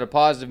giving out a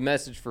positive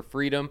message for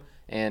freedom.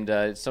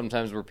 And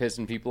sometimes we're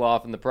pissing people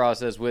off in the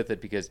process with it,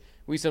 because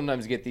we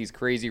sometimes get these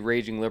crazy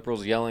raging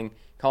liberals yelling,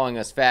 calling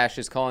us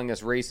fascists, calling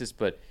us racist.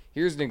 But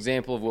here's an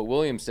example of what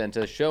William sent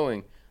us,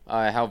 showing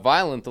how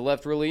violent the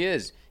left really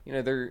is.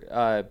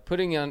 They're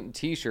putting on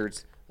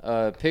T-shirts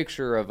a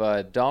picture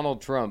of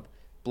Donald Trump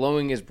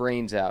blowing his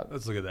brains out.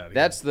 Let's look at that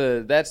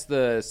again. That's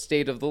the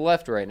state of the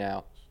left right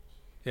now.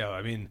 Yeah,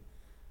 I mean,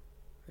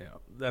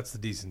 that's the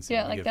decency.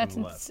 Yeah, like that's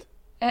from the left.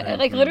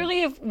 Like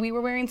literally, if we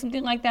were wearing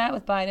something like that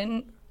with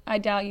Biden, I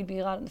doubt you'd be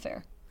allowed in the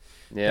fair.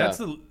 Yeah, that's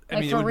the.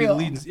 I mean, it would be the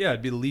lead. Yeah,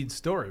 it'd be the lead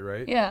story,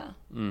 right? Yeah.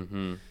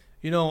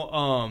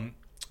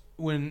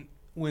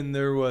 When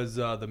there was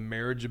the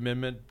marriage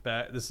amendment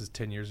back, this is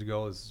 10 years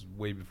ago. This is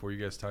way before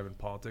you guys' time in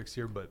politics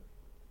here, but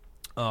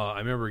I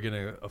remember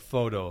getting a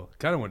photo.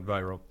 Kind of went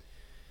viral,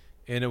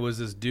 and it was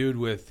this dude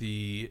with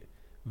the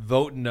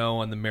vote no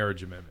on the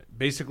marriage amendment.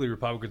 Basically,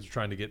 Republicans are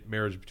trying to get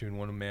marriage between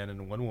one man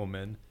and one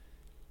woman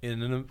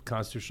in a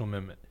constitutional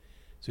amendment.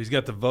 So he's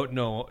got the vote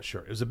no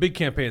shirt. It was a big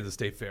campaign at the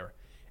state fair.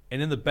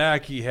 And in the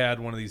back, he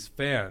had one of these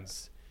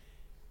fans.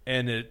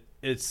 And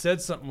it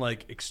said something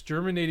like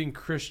exterminating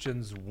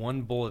Christians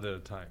one bullet at a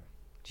time.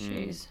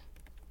 Jeez.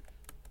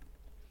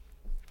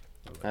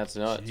 That's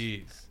nuts.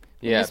 Jeez.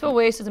 Yeah. Municipal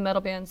waste is a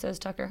metal ban, says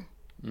Tucker.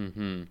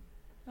 Mm-hmm.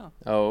 Oh.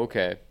 Oh,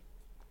 okay.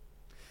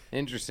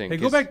 Interesting. Hey,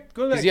 go back.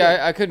 Yeah,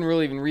 I couldn't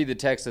really even read the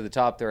text at the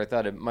top there. I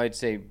thought it might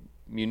say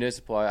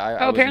municipal. I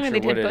apparently wasn't sure they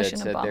did what it Bush had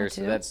and said Obama there,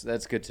 too. so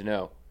that's good to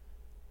know.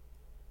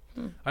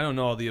 I don't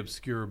know all the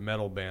obscure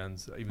metal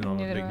bands, even though I'm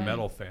a Neither big do I.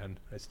 metal fan.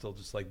 I still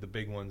just like the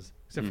big ones,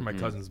 except for my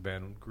cousin's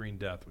band, Green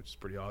Death, which is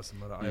pretty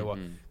awesome out of Iowa.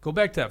 Go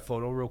back to that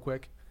photo real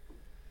quick.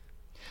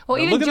 Well,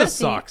 Now, even look at the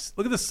Jesse, Sox.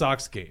 Look at the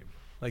Sox game.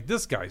 Like,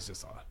 this guy's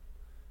just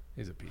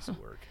he's a piece of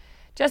work.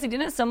 Jesse,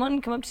 didn't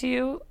someone come up to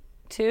you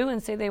too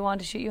and say they wanted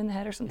to shoot you in the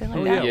head or something like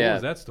Oh, that? yeah. Yeah. What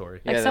was that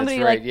story? Like Yeah, somebody,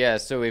 that's right. like- Yeah,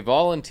 so a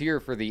volunteer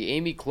for the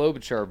Amy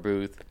Klobuchar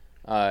booth.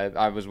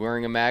 I was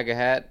wearing a MAGA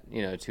hat,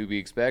 to be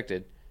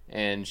expected,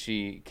 and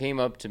she came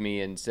up to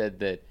me and said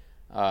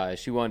that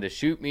she wanted to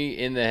shoot me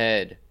in the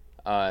head.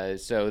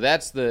 So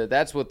that's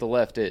what the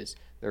left is.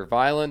 They're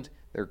violent,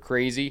 they're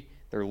crazy,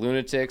 they're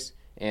lunatics,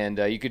 and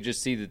you could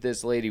just see that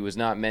this lady was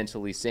not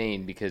mentally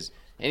sane, because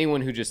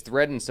anyone who just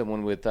threatens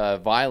someone with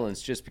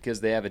violence just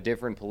because they have a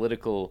different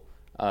political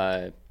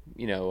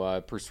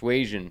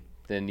persuasion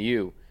than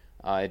you,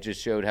 it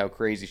just showed how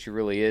crazy she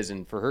really is.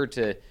 And for her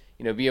to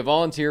be a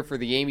volunteer for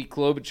the Amy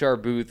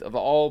Klobuchar booth of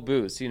all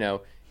booths,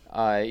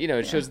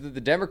 it shows that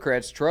the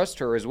Democrats trust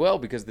her as well,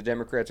 because the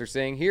Democrats are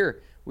saying,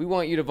 here, we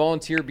want you to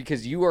volunteer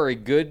because you are a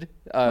good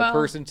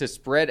person to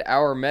spread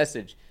our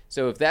message.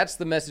 So if that's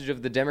the message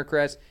of the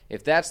Democrats,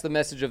 if that's the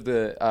message of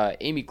the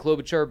Amy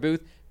Klobuchar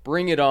booth,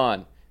 bring it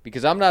on,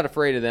 because I'm not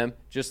afraid of them.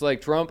 Just like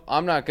Trump,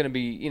 I'm not going to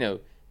be,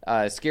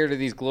 scared of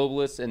these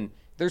globalists. And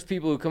there's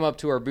people who come up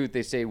to our booth,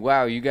 they say,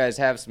 wow, you guys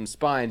have some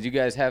spines, you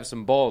guys have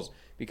some balls,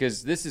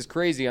 because this is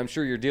crazy. I'm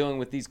sure you're dealing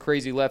with these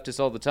crazy leftists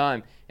all the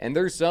time. And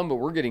there's some, but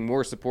we're getting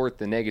more support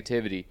than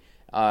negativity.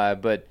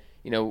 But,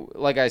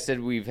 like I said,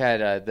 we've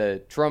had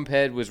the Trump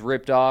head was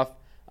ripped off.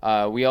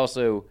 We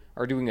also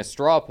are doing a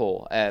straw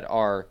poll at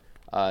our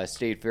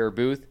State Fair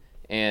booth.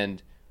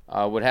 And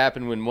what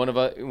happened when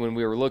when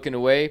we were looking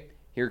away,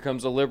 here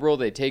comes a liberal.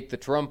 They take the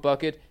Trump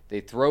bucket,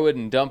 they throw it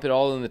and dump it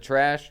all in the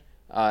trash.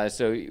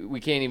 So we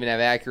can't even have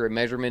accurate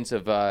measurements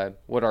of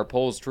what our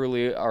polls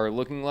truly are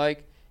looking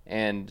like.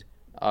 And,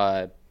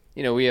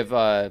 we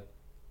have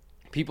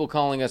people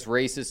calling us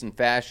racist and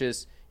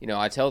fascist.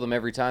 I tell them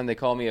every time they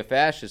call me a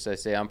fascist, I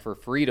say I'm for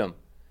freedom.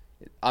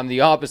 I'm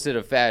the opposite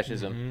of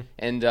fascism.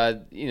 And,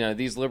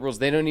 these liberals,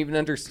 they don't even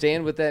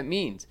understand what that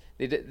means.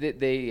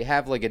 They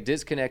have like a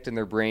disconnect in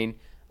their brain.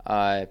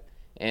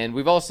 And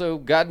we've also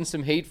gotten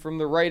some hate from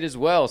the right as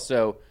well.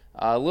 So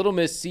Little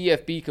Miss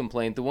CFB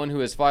complaint, the one who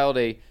has filed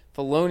a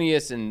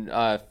felonious and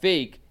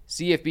fake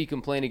CFB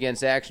complaint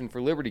against Action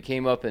for Liberty,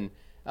 came up and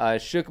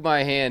shook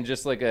my hand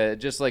just like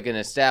an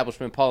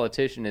establishment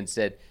politician and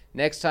said,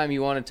 next time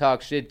you want to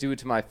talk shit, do it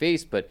to my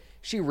face. But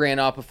she ran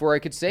off before I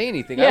could say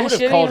anything. Yeah, I would she have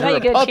didn't called even her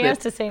let you a get a chance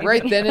puppet to say anything.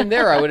 right then and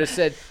there. I would have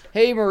said,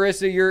 hey,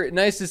 Marissa, you're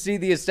nice to see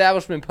the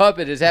establishment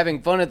puppet is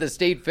having fun at the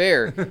state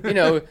fair.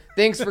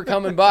 Thanks for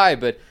coming by.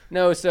 But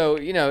no, so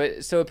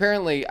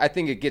apparently I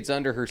think it gets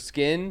under her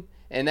skin,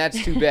 and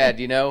that's too bad,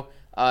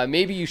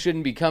 Maybe you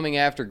shouldn't be coming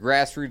after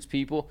grassroots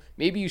people.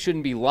 Maybe you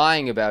shouldn't be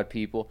lying about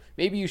people.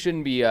 Maybe you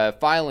shouldn't be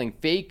filing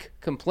fake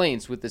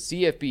complaints with the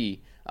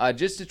CFB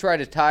just to try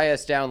to tie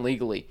us down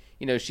legally.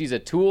 She's a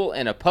tool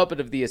and a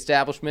puppet of the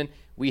establishment.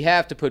 We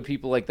have to put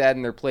people like that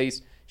in their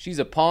place. She's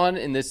a pawn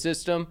in this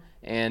system,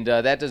 and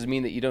that doesn't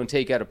mean that you don't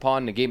take out a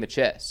pawn in a game of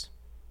chess.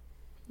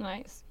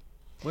 Nice.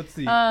 What's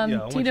the... I want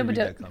you Tito to read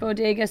that comment.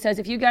 Bodega says,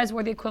 if you guys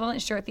wore the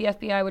equivalent shirt, the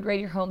FBI would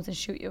raid your homes and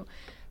shoot you.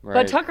 Right.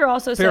 But Tucker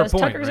also Fair says,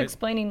 point, Tucker's right?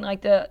 explaining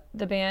like the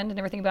band and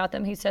everything about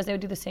them. He says they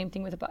would do the same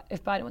thing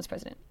if Biden was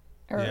president.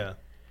 Yeah.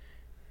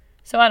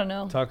 So I don't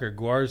know. Tucker,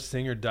 Guar's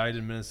singer died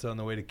in Minnesota on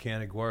the way to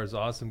Canada. Guar is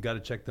awesome. Got to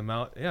check them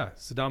out. Yeah,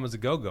 Saddam is a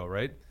go-go,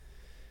 right?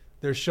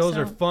 Their shows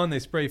are fun. They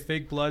spray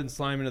fake blood and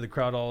slime into the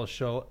crowd all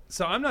show.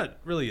 So I'm not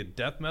really a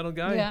death metal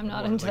guy. Yeah, I'm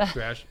not into like that.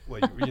 Thrash.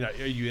 What,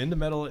 are you into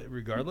metal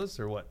regardless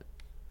or what?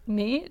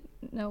 Me?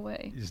 No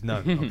way. Just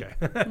none. Okay.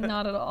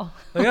 Not at all.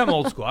 Like, I'm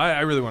old school. I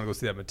really want to go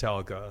see that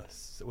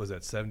Metallica. Was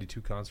that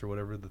 72 concert,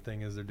 whatever the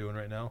thing is they're doing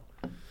right now?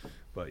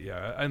 But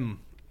yeah,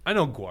 I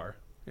know Guar.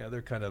 Yeah,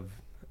 they're kind of.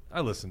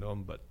 I listen to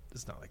them, but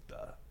it's not like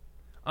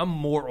I'm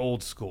more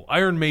old school.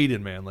 Iron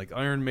Maiden, man, like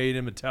Iron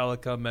Maiden,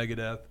 Metallica,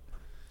 Megadeth.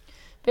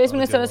 Base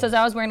Minnesota says,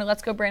 I was wearing a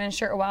Let's Go Brandon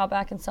shirt a while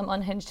back, and some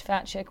unhinged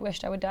fat chick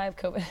wished I would die of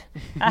COVID.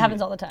 That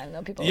happens all the time,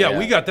 though. People. Yeah,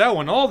 we got that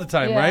one all the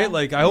time, Yeah. right?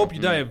 Like, I hope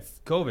you die of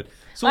COVID.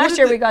 So Last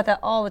year we got that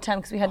all the time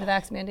because we had the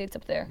vax mandates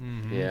up there.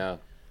 Yeah.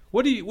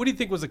 What do you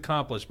think was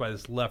accomplished by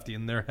this lefty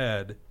in their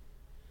head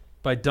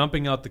by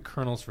dumping out the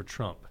kernels for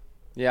Trump?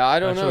 Yeah, I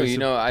don't Not know. sure he's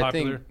I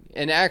popular. think,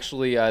 and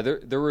actually,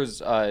 there was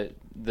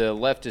the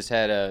leftist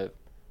had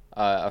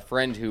a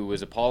friend who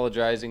was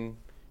apologizing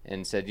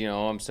and said,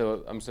 I'm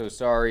so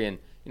sorry, and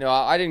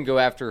I didn't go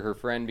after her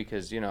friend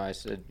because I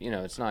said,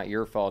 it's not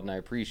your fault, and I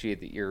appreciate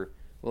that you're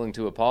willing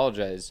to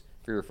apologize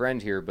for your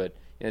friend here, but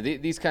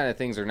these kind of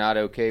things are not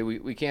okay.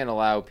 We can't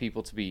allow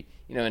people to be,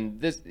 and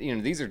this,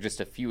 these are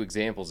just a few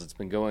examples. It's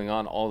been going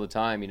on all the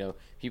time.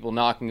 People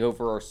knocking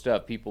over our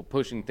stuff, people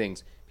pushing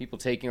things, people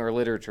taking our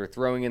literature,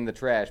 throwing in the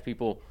trash,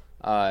 people,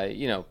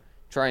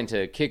 trying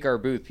to kick our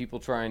booth, people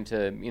trying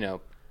to,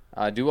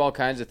 do all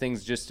kinds of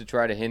things just to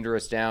try to hinder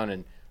us down.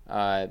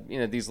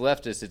 And these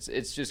leftists,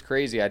 it's just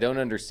crazy. I don't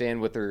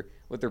understand what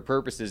their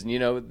purpose is.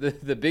 And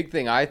the big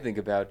thing I think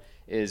about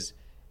is,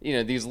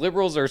 these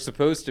liberals are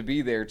supposed to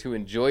be there to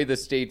enjoy the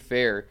state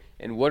fair,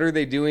 and what are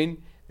they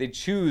doing? They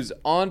choose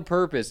on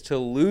purpose to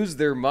lose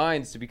their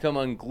minds, to become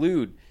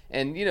unglued.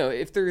 And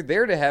if they're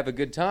there to have a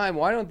good time,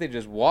 why don't they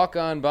just walk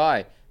on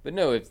by? But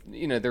no, if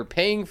they're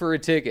paying for a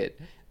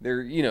ticket,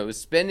 they're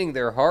spending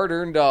their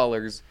hard-earned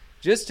dollars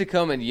just to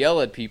come and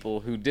yell at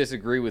people who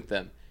disagree with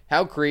them.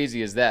 How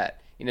crazy is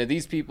that?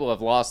 These people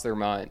have lost their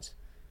minds.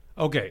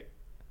 Okay.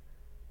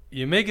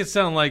 You make it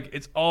sound like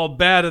it's all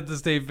bad at the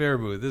state fair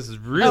booth. This is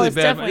really it's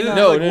bad. definitely not.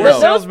 No, Like no, we're no.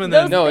 salesmen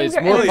Those than No, things it's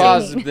are more entertaining.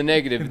 positive than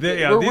negative.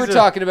 Yeah, we're these are-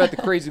 talking about the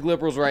crazy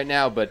liberals right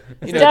now, but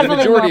the definitely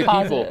majority more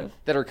of people positive.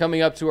 that are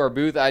coming up to our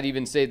booth, I'd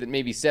even say that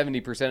maybe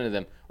 70% of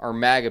them are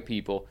MAGA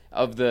people,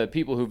 of the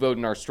people who vote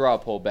in our straw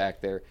poll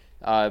back there.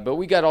 But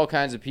we got all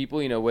kinds of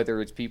people, whether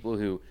it's people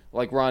who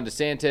like Ron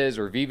DeSantis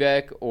or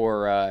Vivek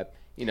or,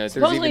 there's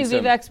Supposedly even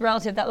some... Vivek's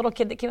relative, that little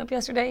kid that came up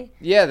yesterday.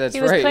 Yeah, that's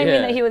He was right. claiming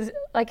yeah. that he was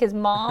like his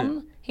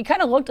mom. He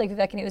kind of looked like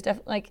Vivek, and he was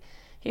definitely like,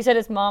 he said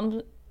his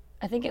mom,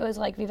 I think it was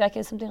like Vivek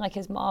is something like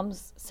his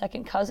mom's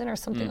second cousin or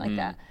something like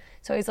that.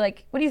 So he's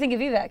like, what do you think of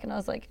Vivek? And I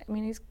was like, I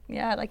mean,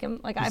 I like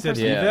him. Like, You I said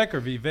personally, Vivek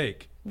or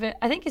Vivek?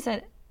 I think he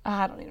said,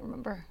 I don't even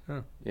remember.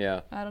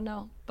 Yeah. I don't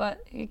know.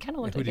 But he kind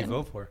of looked Who like do you him.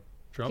 vote for?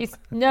 Trump?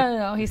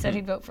 No. He said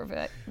he'd vote for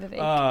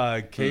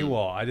Vivek.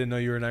 K-Wall. I didn't know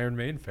you were an Iron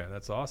Maiden fan.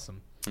 That's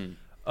awesome.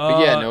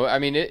 But I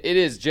mean, it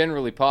is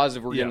generally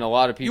positive. We're getting a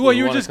lot of people. Well, who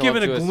you were wanna just come up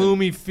giving to a us and-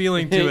 gloomy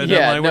feeling to it.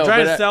 Yeah, I'm like, we're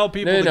trying to sell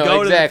people to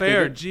go exactly. to the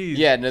fair. Jeez.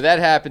 Yeah, no, that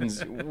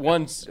happens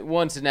once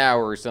an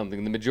hour or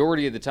something. The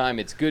majority of the time,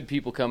 it's good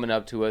people coming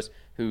up to us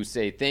who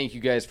say, thank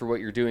you guys for what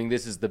you're doing.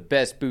 This is the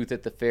best booth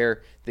at the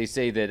fair. They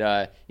say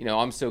that,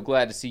 I'm so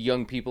glad to see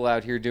young people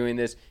out here doing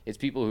this. It's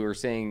people who are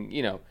saying,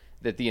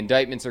 that the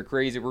indictments are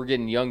crazy. We're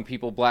getting young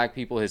people, black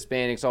people,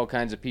 Hispanics, all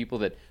kinds of people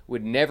that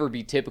would never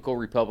be typical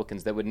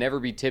Republicans, that would never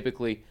be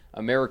typically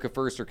America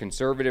First or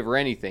conservative or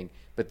anything.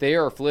 But they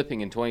are flipping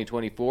in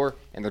 2024,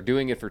 and they're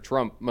doing it for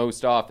Trump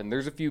most often.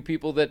 There's a few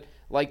people that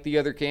like the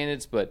other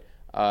candidates, but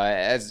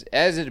as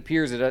it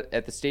appears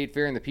at the state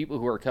fair and the people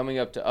who are coming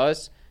up to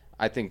us,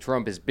 I think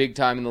Trump is big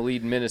time in the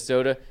lead in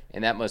Minnesota,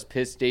 and that must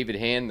piss David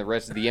Hand and the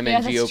rest of the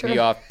MNGOP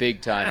off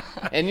big time.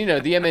 And,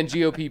 the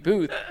MNGOP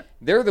booth,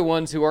 they're the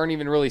ones who aren't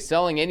even really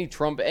selling any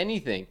Trump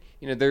anything.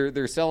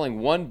 They're selling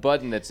one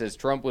button that says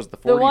Trump was the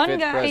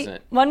 45th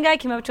president. One guy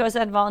came up to us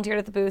that volunteered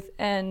at the booth,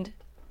 and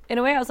in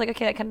a way I was like,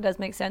 okay, that kind of does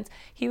make sense.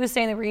 He was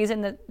saying the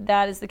reason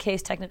that is the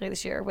case technically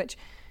this year, which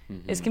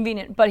is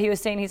convenient, but he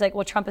was saying, he's like,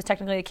 well, Trump is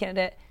technically a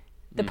candidate.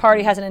 The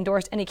party hasn't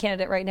endorsed any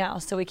candidate right now,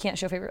 so we can't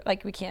show favor.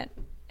 Like, we can't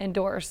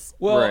endorse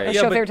or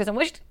show favoritism,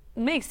 which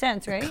makes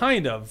sense, right?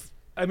 Kind of.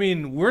 I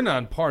mean, we're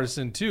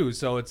nonpartisan too,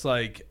 so it's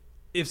like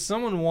if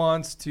someone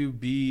wants to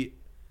be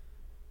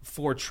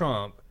for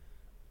Trump,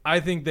 I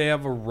think they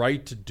have a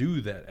right to do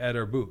that at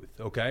our booth,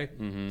 okay?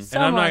 And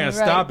I'm not going to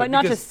stop it. But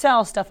not to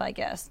sell stuff, I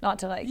guess. Not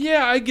to like...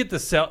 Yeah, I get the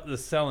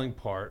selling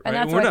part. And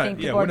right? that's we're what I not, think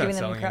people are we're giving not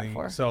them selling crap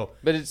anything. for.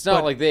 But it's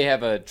not like they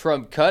have a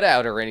Trump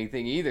cutout or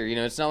anything either.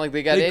 It's not like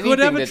they got They anything could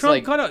have a that's Trump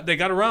like... cutout. They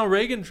got a Ronald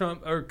Reagan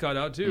Trump or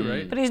cutout too,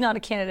 right? But he's not a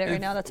candidate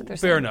right now. That's what they're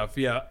saying. Fair enough,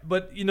 yeah.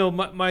 But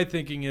my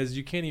thinking is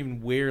you can't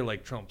even wear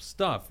like Trump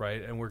stuff,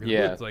 right? And work in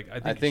the booth. Like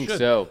I think you should.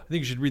 so. I think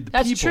you should read the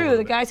That's people. true.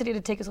 The guy said he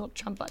had to take his little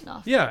Trump button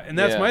off. Yeah, and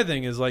that's my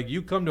thing is like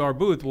you come to our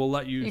booth, we'll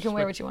let you. You can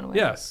wear what you want to wear.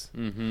 Yes. I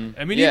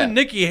mean, even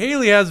Nikki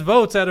Haley has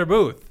votes at her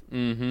booth.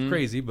 Mm-hmm.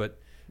 Crazy, but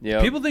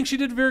people think she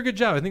did a very good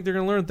job. I think they're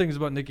going to learn things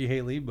about Nikki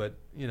Haley, but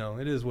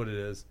it is what it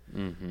is.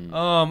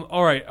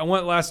 All right, I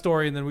want last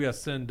story, and then we got to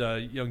send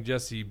young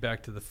Jesse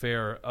back to the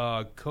fair.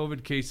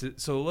 COVID cases.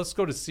 So let's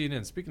go to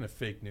CNN. Speaking of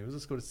fake news,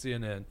 let's go to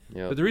CNN.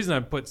 Yep. But the reason I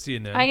put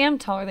CNN, I am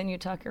taller than you,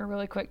 Tucker.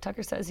 Really quick,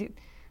 Tucker says he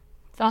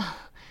thought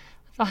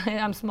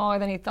I'm smaller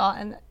than he thought,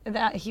 and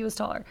that he was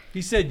taller.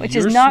 he said, Which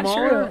you're is not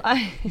smaller? true.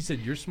 He said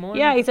you're smaller.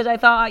 Yeah, he said I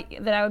thought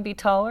that I would be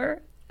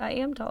taller. I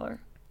am taller.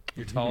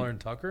 You're taller than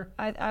Tucker.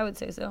 I would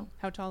say so.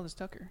 How tall is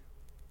Tucker?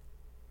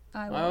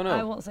 I don't know.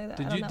 I won't say that.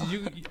 I don't know. Did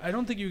you? I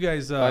don't think you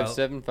guys.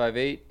 5'7",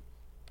 5'8".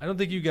 I don't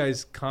think you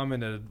guys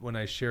commented when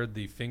I shared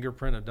the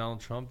fingerprint of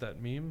Donald Trump,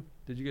 that meme.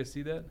 Did you guys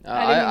see that?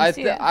 I didn't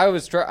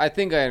see it. I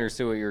think I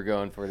understood what you were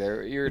going for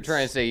there. You were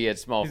trying to say he had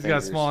small He's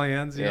fingers. got small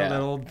hands. You know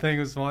that old thing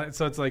with small.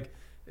 So it's like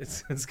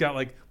it's got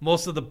like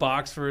most of the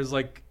box for his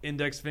like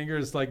index finger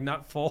is like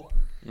not full.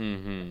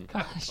 Mm-hmm.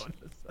 Gosh.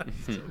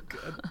 That's so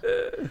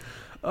good.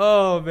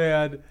 Oh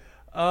man.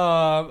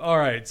 All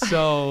right.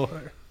 So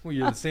well,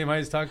 you're the same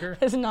height as Tucker.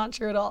 That's not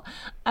true at all.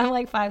 I'm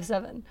like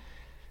 5'7".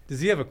 Does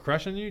he have a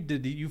crush on you?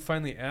 Did you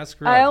finally ask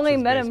her? I out only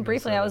since met based him in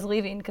briefly. I Minnesota? was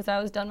leaving because I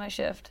was done my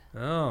shift.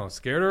 Oh,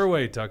 scared her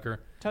away,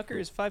 Tucker. Tucker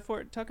is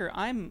 5'4". Tucker,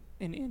 I'm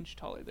an inch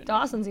taller than you.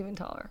 Dawson's even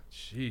taller.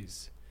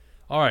 Jeez.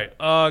 All right.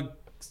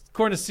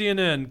 According to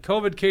CNN,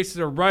 COVID cases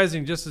are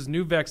rising just as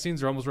new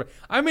vaccines are almost ready.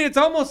 I mean, it's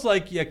almost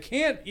like you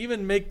can't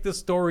even make the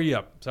story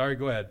up. Sorry,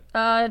 go ahead.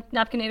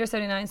 Napkinator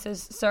 79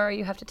 says, "Sorry,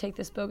 you have to take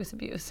this bogus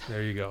abuse."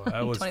 There you go.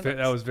 That was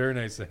that was very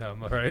nice of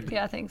him. All right.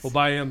 Yeah, thanks. We'll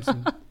buy him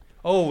some.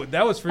 Oh,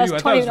 that was for That's you. I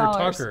thought it was for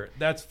 $20. Tucker.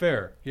 That's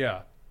fair.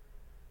 Yeah.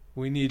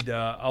 We need.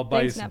 I'll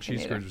buy Thanks, you some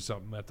cheese Napkinator. curds or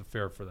something at the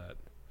fair for that.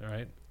 All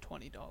right.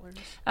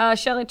 $20.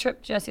 Shelley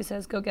Tripp Jesse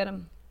says, "Go get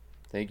him."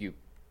 Thank you.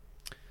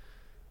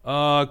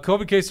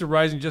 COVID cases are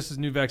rising just as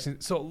new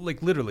vaccines. So,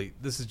 like, literally,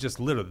 this is just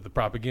literally the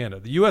propaganda.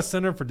 The U.S.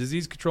 Center for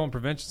Disease Control and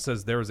Prevention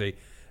says there is a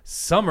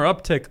summer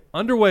uptick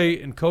underway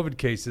in COVID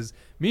cases.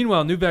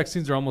 Meanwhile, new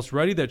vaccines are almost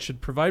ready that should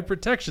provide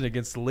protection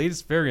against the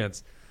latest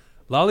variants.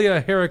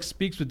 Lalia Herrick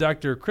speaks with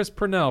Dr. Chris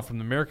Purnell from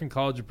the American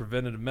College of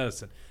Preventive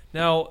Medicine.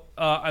 Now,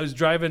 I was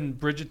driving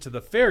Bridget to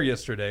the fair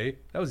yesterday.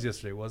 That was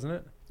yesterday, wasn't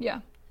it? Yeah.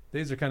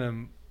 Days are kind of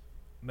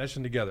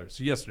meshing together.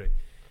 So yesterday.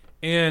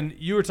 And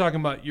you were talking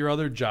about your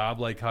other job,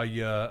 like how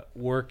you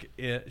work.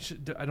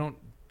 Should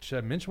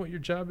I mention what your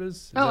job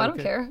is? I don't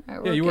care. I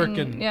work you work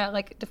in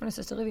like different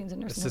assisted livings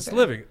and nursing assisted home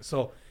living.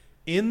 So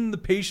in the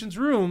patient's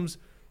rooms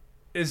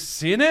is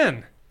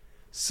CNN.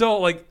 So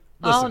like,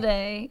 listen, all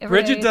day. Every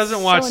Bridget day. It's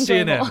doesn't watch so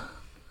enjoyable.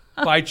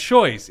 CNN by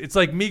choice. It's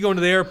like me going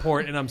to the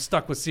airport and I'm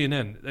stuck with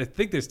CNN. I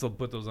think they still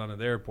put those on at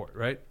the airport,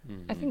 right?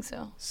 I think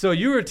so. So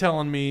you were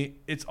telling me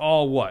it's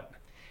all what?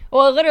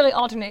 Well, it literally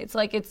alternates.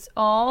 Like, it's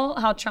all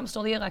how Trump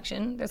stole the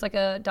election. There's like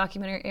a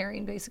documentary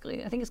airing,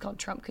 basically. I think it's called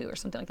Trump Coup or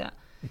something like that.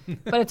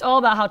 But it's all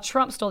about how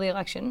Trump stole the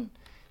election.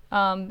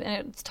 And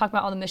it's talking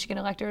about all the Michigan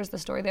electors, the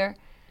story there.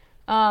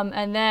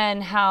 And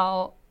then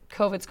how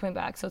COVID's coming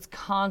back. So it's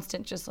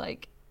constant just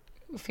like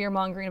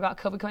fear-mongering about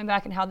COVID coming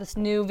back and how this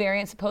new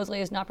variant supposedly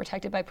is not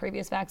protected by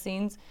previous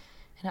vaccines.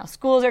 And how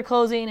schools are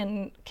closing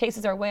and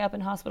cases are way up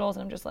in hospitals.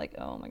 And I'm just like,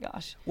 oh my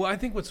gosh. Well, I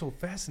think what's so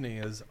fascinating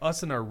is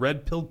us in our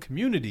red-pilled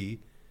community,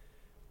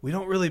 we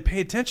don't really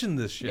pay attention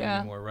to this shit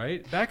anymore,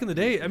 right? Back in the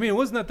day, I mean, it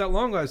wasn't that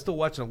long ago. I was still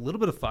watching a little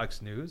bit of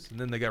Fox News, and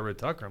then they got rid of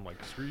Tucker. I'm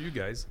like, screw you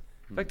guys.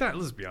 In fact,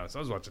 let's be honest. I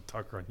was watching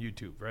Tucker on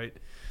YouTube, right?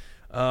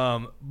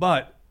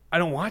 But I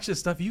don't watch this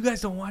stuff. You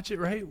guys don't watch it,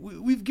 right?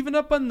 We've given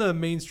up on the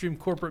mainstream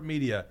corporate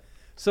media.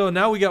 So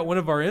now we got one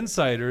of our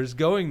insiders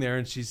going there,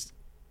 and she's,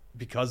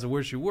 because of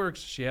where she works,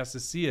 she has to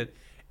see it.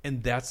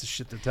 And that's the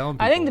shit they're telling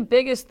people. I think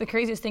the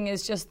craziest thing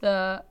is just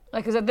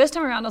because this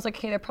time around I was like,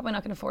 okay, they're probably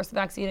not going to force the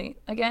vaccine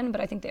again,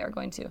 but I think they are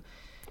going to.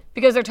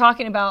 Because they're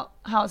talking about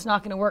how it's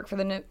not going to work for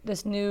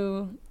this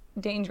new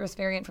dangerous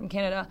variant from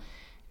Canada.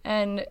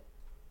 And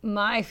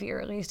my fear,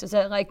 at least, is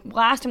that like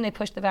last time they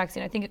pushed the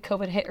vaccine, I think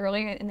COVID hit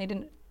earlier and they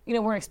didn't,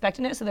 weren't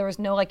expecting it. So there was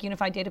no like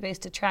unified database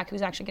to track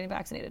who's actually getting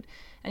vaccinated.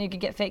 And you could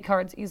get fake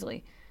cards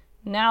easily.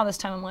 Now this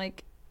time I'm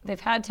like, they've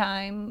had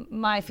time.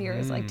 My fear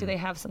is like, do they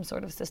have some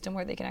sort of system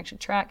where they can actually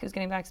track who's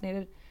getting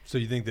vaccinated? So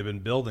you think they've been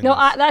building? No,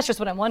 that's just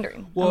what I'm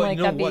wondering. Well, like,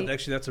 you know what?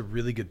 Actually, that's a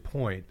really good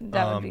point.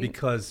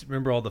 Because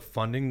remember all the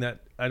funding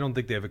that I don't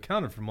think they've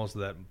accounted for most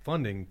of that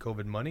funding,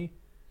 COVID money.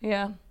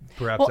 Yeah.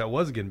 Perhaps that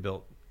was getting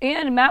built.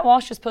 And Matt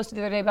Walsh just posted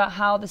the other day about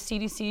how the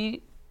CDC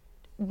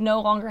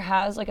no longer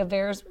has like a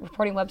VAERS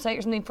reporting website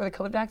or something for the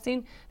COVID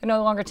vaccine. They're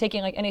no longer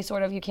taking like any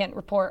sort of, you can't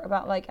report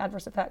about like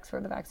adverse effects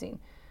for the vaccine.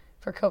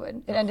 For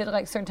COVID. It ended at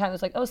like a certain time. It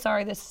was like, oh,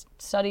 sorry, this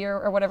study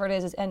or whatever it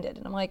is ended.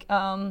 And I'm like,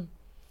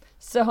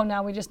 so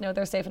now we just know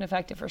they're safe and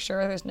effective for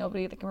sure. There's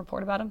nobody that can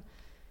report about them.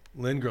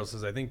 Lynn Girl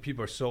says, I think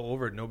people are so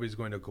over it, nobody's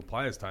going to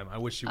comply this time. I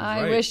wish she was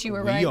right. I wish you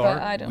were right,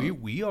 but I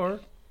don't. We are.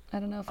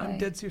 I don't know if I'm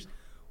dead serious.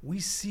 We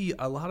see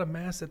a lot of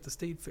masks at the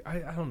state fair.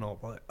 I don't know.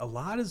 A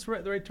lot is the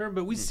right term,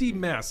 but we see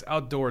masks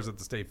outdoors at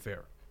the state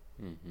fair.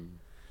 Mm-hmm.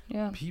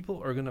 Yeah. People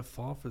are going to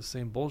fall for the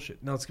same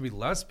bullshit. Now, it's going to be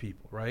less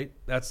people, right?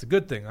 That's the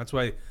good thing. That's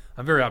why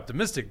I'm very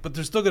optimistic. But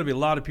there's still going to be a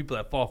lot of people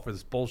that fall for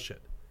this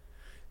bullshit.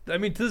 I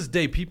mean, to this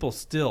day, people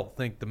still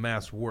think the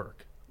masks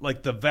work.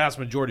 Like the vast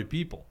majority of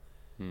people.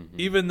 Mm-hmm.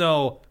 Even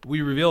though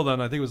we revealed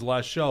on, I think it was the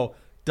last show,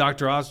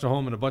 Dr.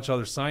 Osterholm and a bunch of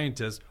other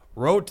scientists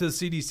wrote to the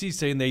CDC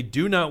saying they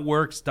do not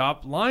work.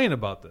 Stop lying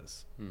about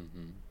this.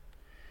 Mm-hmm.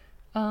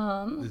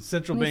 The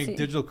central bank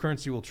digital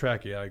currency will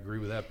track you. I agree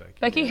with that, Becky.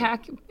 Becky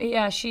Hack,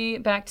 she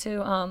back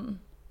to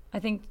I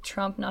think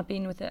Trump not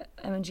being with the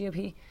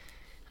GOP,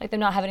 like they're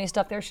not having any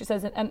stuff there. She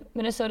says that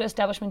Minnesota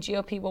establishment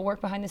GOP will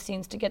work behind the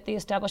scenes to get the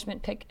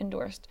establishment pick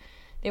endorsed.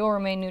 They will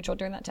remain neutral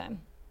during that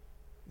time.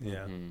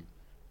 Yeah. Mm-hmm.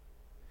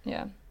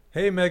 Yeah.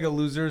 Hey, mega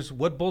losers,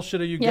 what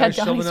bullshit are you guys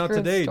shoving out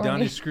today? Stormy.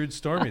 Donnie Screwed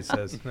Stormy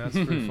says. That's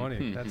pretty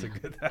funny. That's a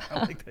good, I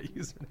like that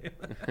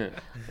username.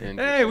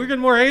 Hey, we're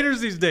getting more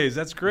haters these days.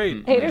 That's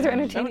great. Haters are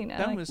entertaining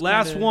now.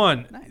 Last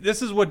one. Nice.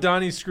 This is what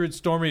Donnie Screwed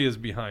Stormy is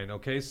behind,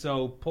 okay?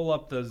 So pull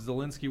up the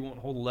Zelensky won't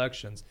hold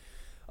elections.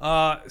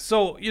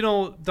 So,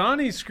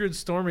 Donnie Screwed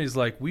Stormy is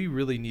like, we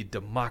really need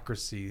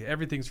democracy.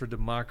 Everything's for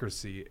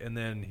democracy. And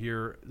then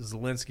here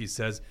Zelensky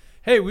says,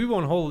 hey, we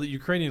won't hold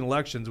Ukrainian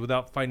elections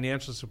without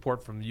financial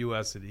support from the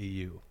U.S. and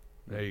EU.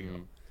 There you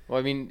go. Well,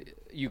 I mean,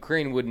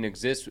 Ukraine wouldn't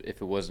exist if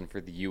it wasn't for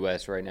the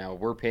U.S. right now.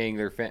 We're paying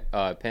their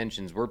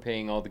pensions. We're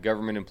paying all the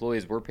government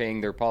employees. We're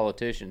paying their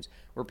politicians.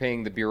 We're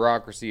paying the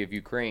bureaucracy of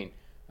Ukraine.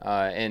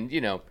 And,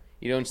 you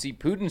don't see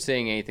Putin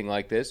saying anything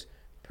like this.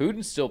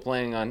 Putin's still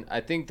planning on,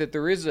 I think that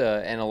there is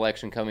an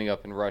election coming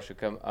up in Russia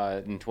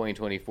in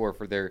 2024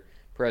 for their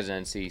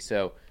presidency.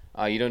 So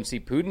you don't see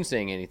Putin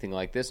saying anything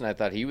like this. And I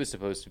thought he was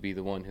supposed to be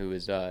the one who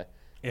is...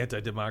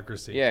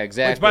 anti-democracy. Yeah,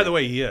 exactly. Which, by the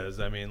way, he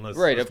is. I mean, let's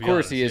of be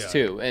course honest. he is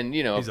too. And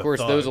He's of a course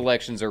thug. those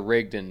elections are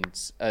rigged and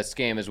a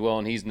scam as well.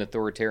 And he's an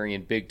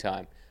authoritarian big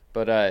time.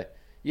 But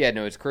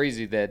it's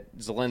crazy that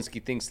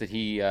Zelensky thinks that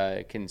he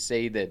can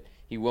say that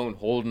he won't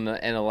hold an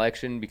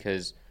election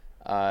because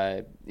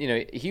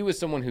he was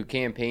someone who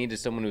campaigned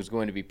as someone who was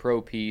going to be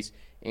pro-peace,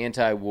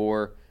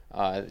 anti-war.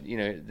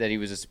 That he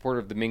was a supporter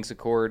of the Minsk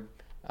Accord.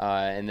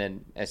 And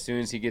then as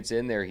soon as he gets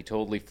in there, he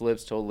totally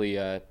flips,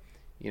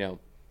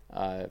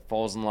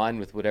 falls in line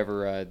with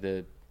whatever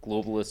the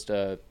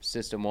globalist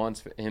system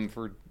wants him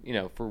for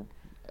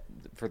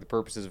the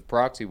purposes of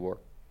proxy war.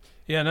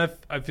 Yeah, and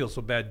I feel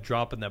so bad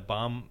dropping that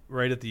bomb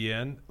right at the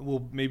end.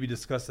 We'll maybe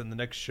discuss it in the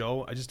next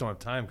show. I just don't have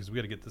time because we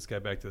got to get this guy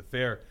back to the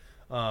fair.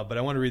 But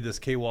I want to read this.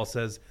 K-Wall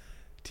says,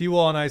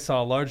 T-Wall and I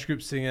saw a large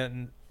group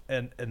sitting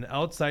at an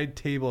outside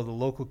table at the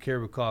local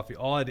Caribou Coffee.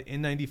 All had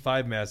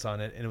N95 masks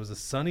on it, and it was a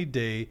sunny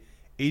day,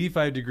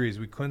 85 degrees.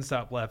 We couldn't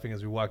stop laughing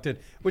as we walked in.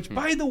 Which,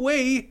 by the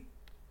way,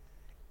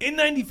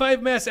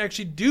 N95 masks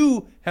actually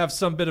do have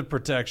some bit of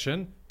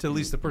protection to at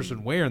least the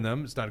person wearing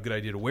them. It's not a good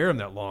idea to wear them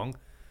that long.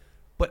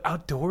 But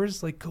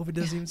outdoors, like COVID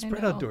doesn't even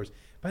spread outdoors.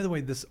 By the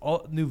way, this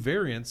all new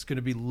variant's going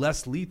to be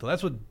less lethal.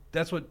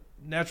 That's what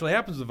naturally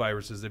happens with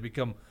viruses. They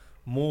become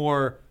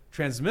more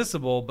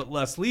transmissible but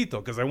less lethal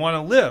because I want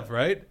to live,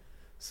 right?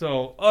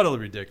 So utterly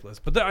ridiculous.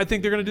 But I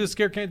think they're going to do a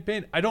scare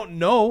campaign. I don't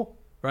know,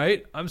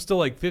 right? I'm still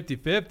like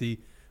 50-50,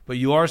 but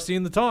you are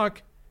seeing the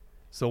talk.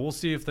 So we'll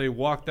see if they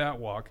walk that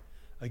walk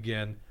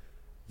again.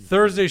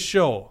 Thursday's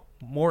show,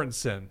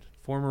 Mortensen,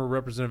 former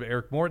Representative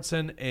Eric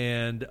Mortensen,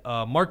 and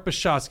Mark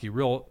Bashosky,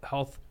 real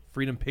health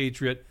freedom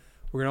patriot.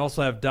 We're going to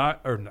also have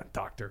I'm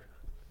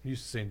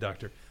used to saying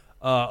doctor.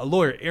 A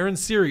lawyer, Aaron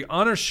Siri,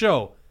 on our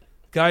show.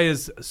 Guy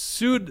has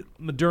sued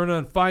Moderna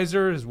and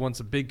Pfizer, has won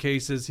some big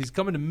cases. He's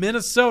coming to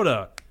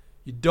Minnesota.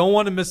 You don't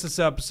want to miss this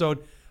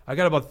episode. I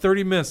got about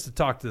 30 minutes to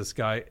talk to this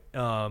guy.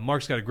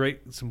 Mark's got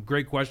some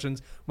great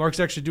questions.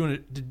 Mark's actually doing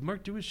it. Did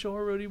Mark do his show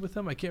already with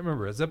him? I can't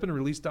remember. Has that been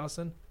released,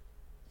 Dawson?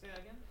 Say that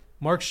again?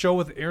 Mark's show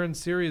with Aaron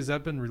Siri, has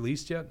that been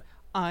released yet?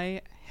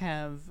 I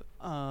have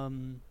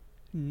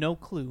no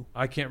clue.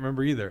 I can't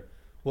remember either.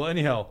 Well,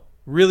 anyhow,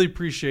 really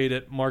appreciate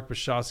it. Mark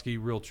Bashosky,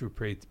 real true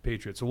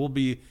patriot. So we'll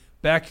be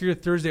back here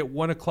Thursday at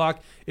 1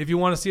 o'clock. If you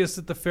want to see us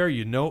at the fair,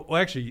 you know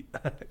where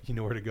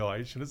to go.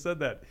 I should have said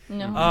that.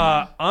 No.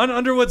 On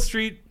Underwood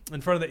Street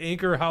in front of the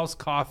Anchor House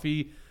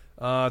Coffee.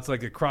 It's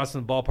like across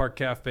from the Ballpark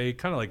Cafe,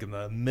 kind of like in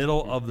the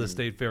middle of the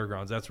State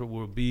Fairgrounds. That's where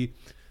we'll be.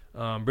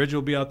 Bridget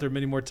will be out there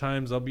many more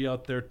times. I'll be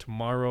out there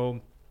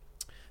tomorrow.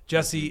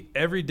 Jesse,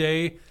 every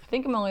day. I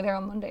think I'm only there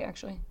on Monday,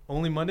 actually.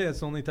 Only Monday?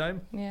 That's the only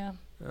time? Yeah.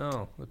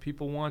 Oh, the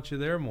people want you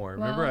there more.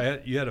 Well,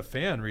 Remember, you had a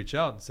fan reach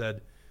out and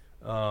said,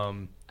 I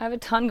have a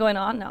ton going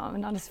on now.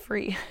 I'm not as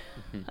free.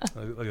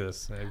 look at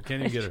this. I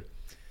can't even get her.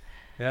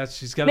 Yeah,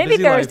 she's got a Maybe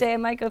busy Thursday. life. I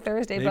might go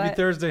Thursday. Maybe but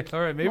Thursday. All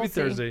right, maybe we'll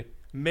see. Thursday.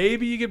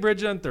 Maybe you get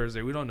Bridget on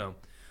Thursday. We don't know.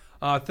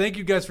 Thank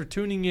you guys for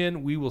tuning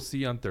in. We will see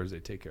you on Thursday.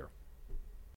 Take care.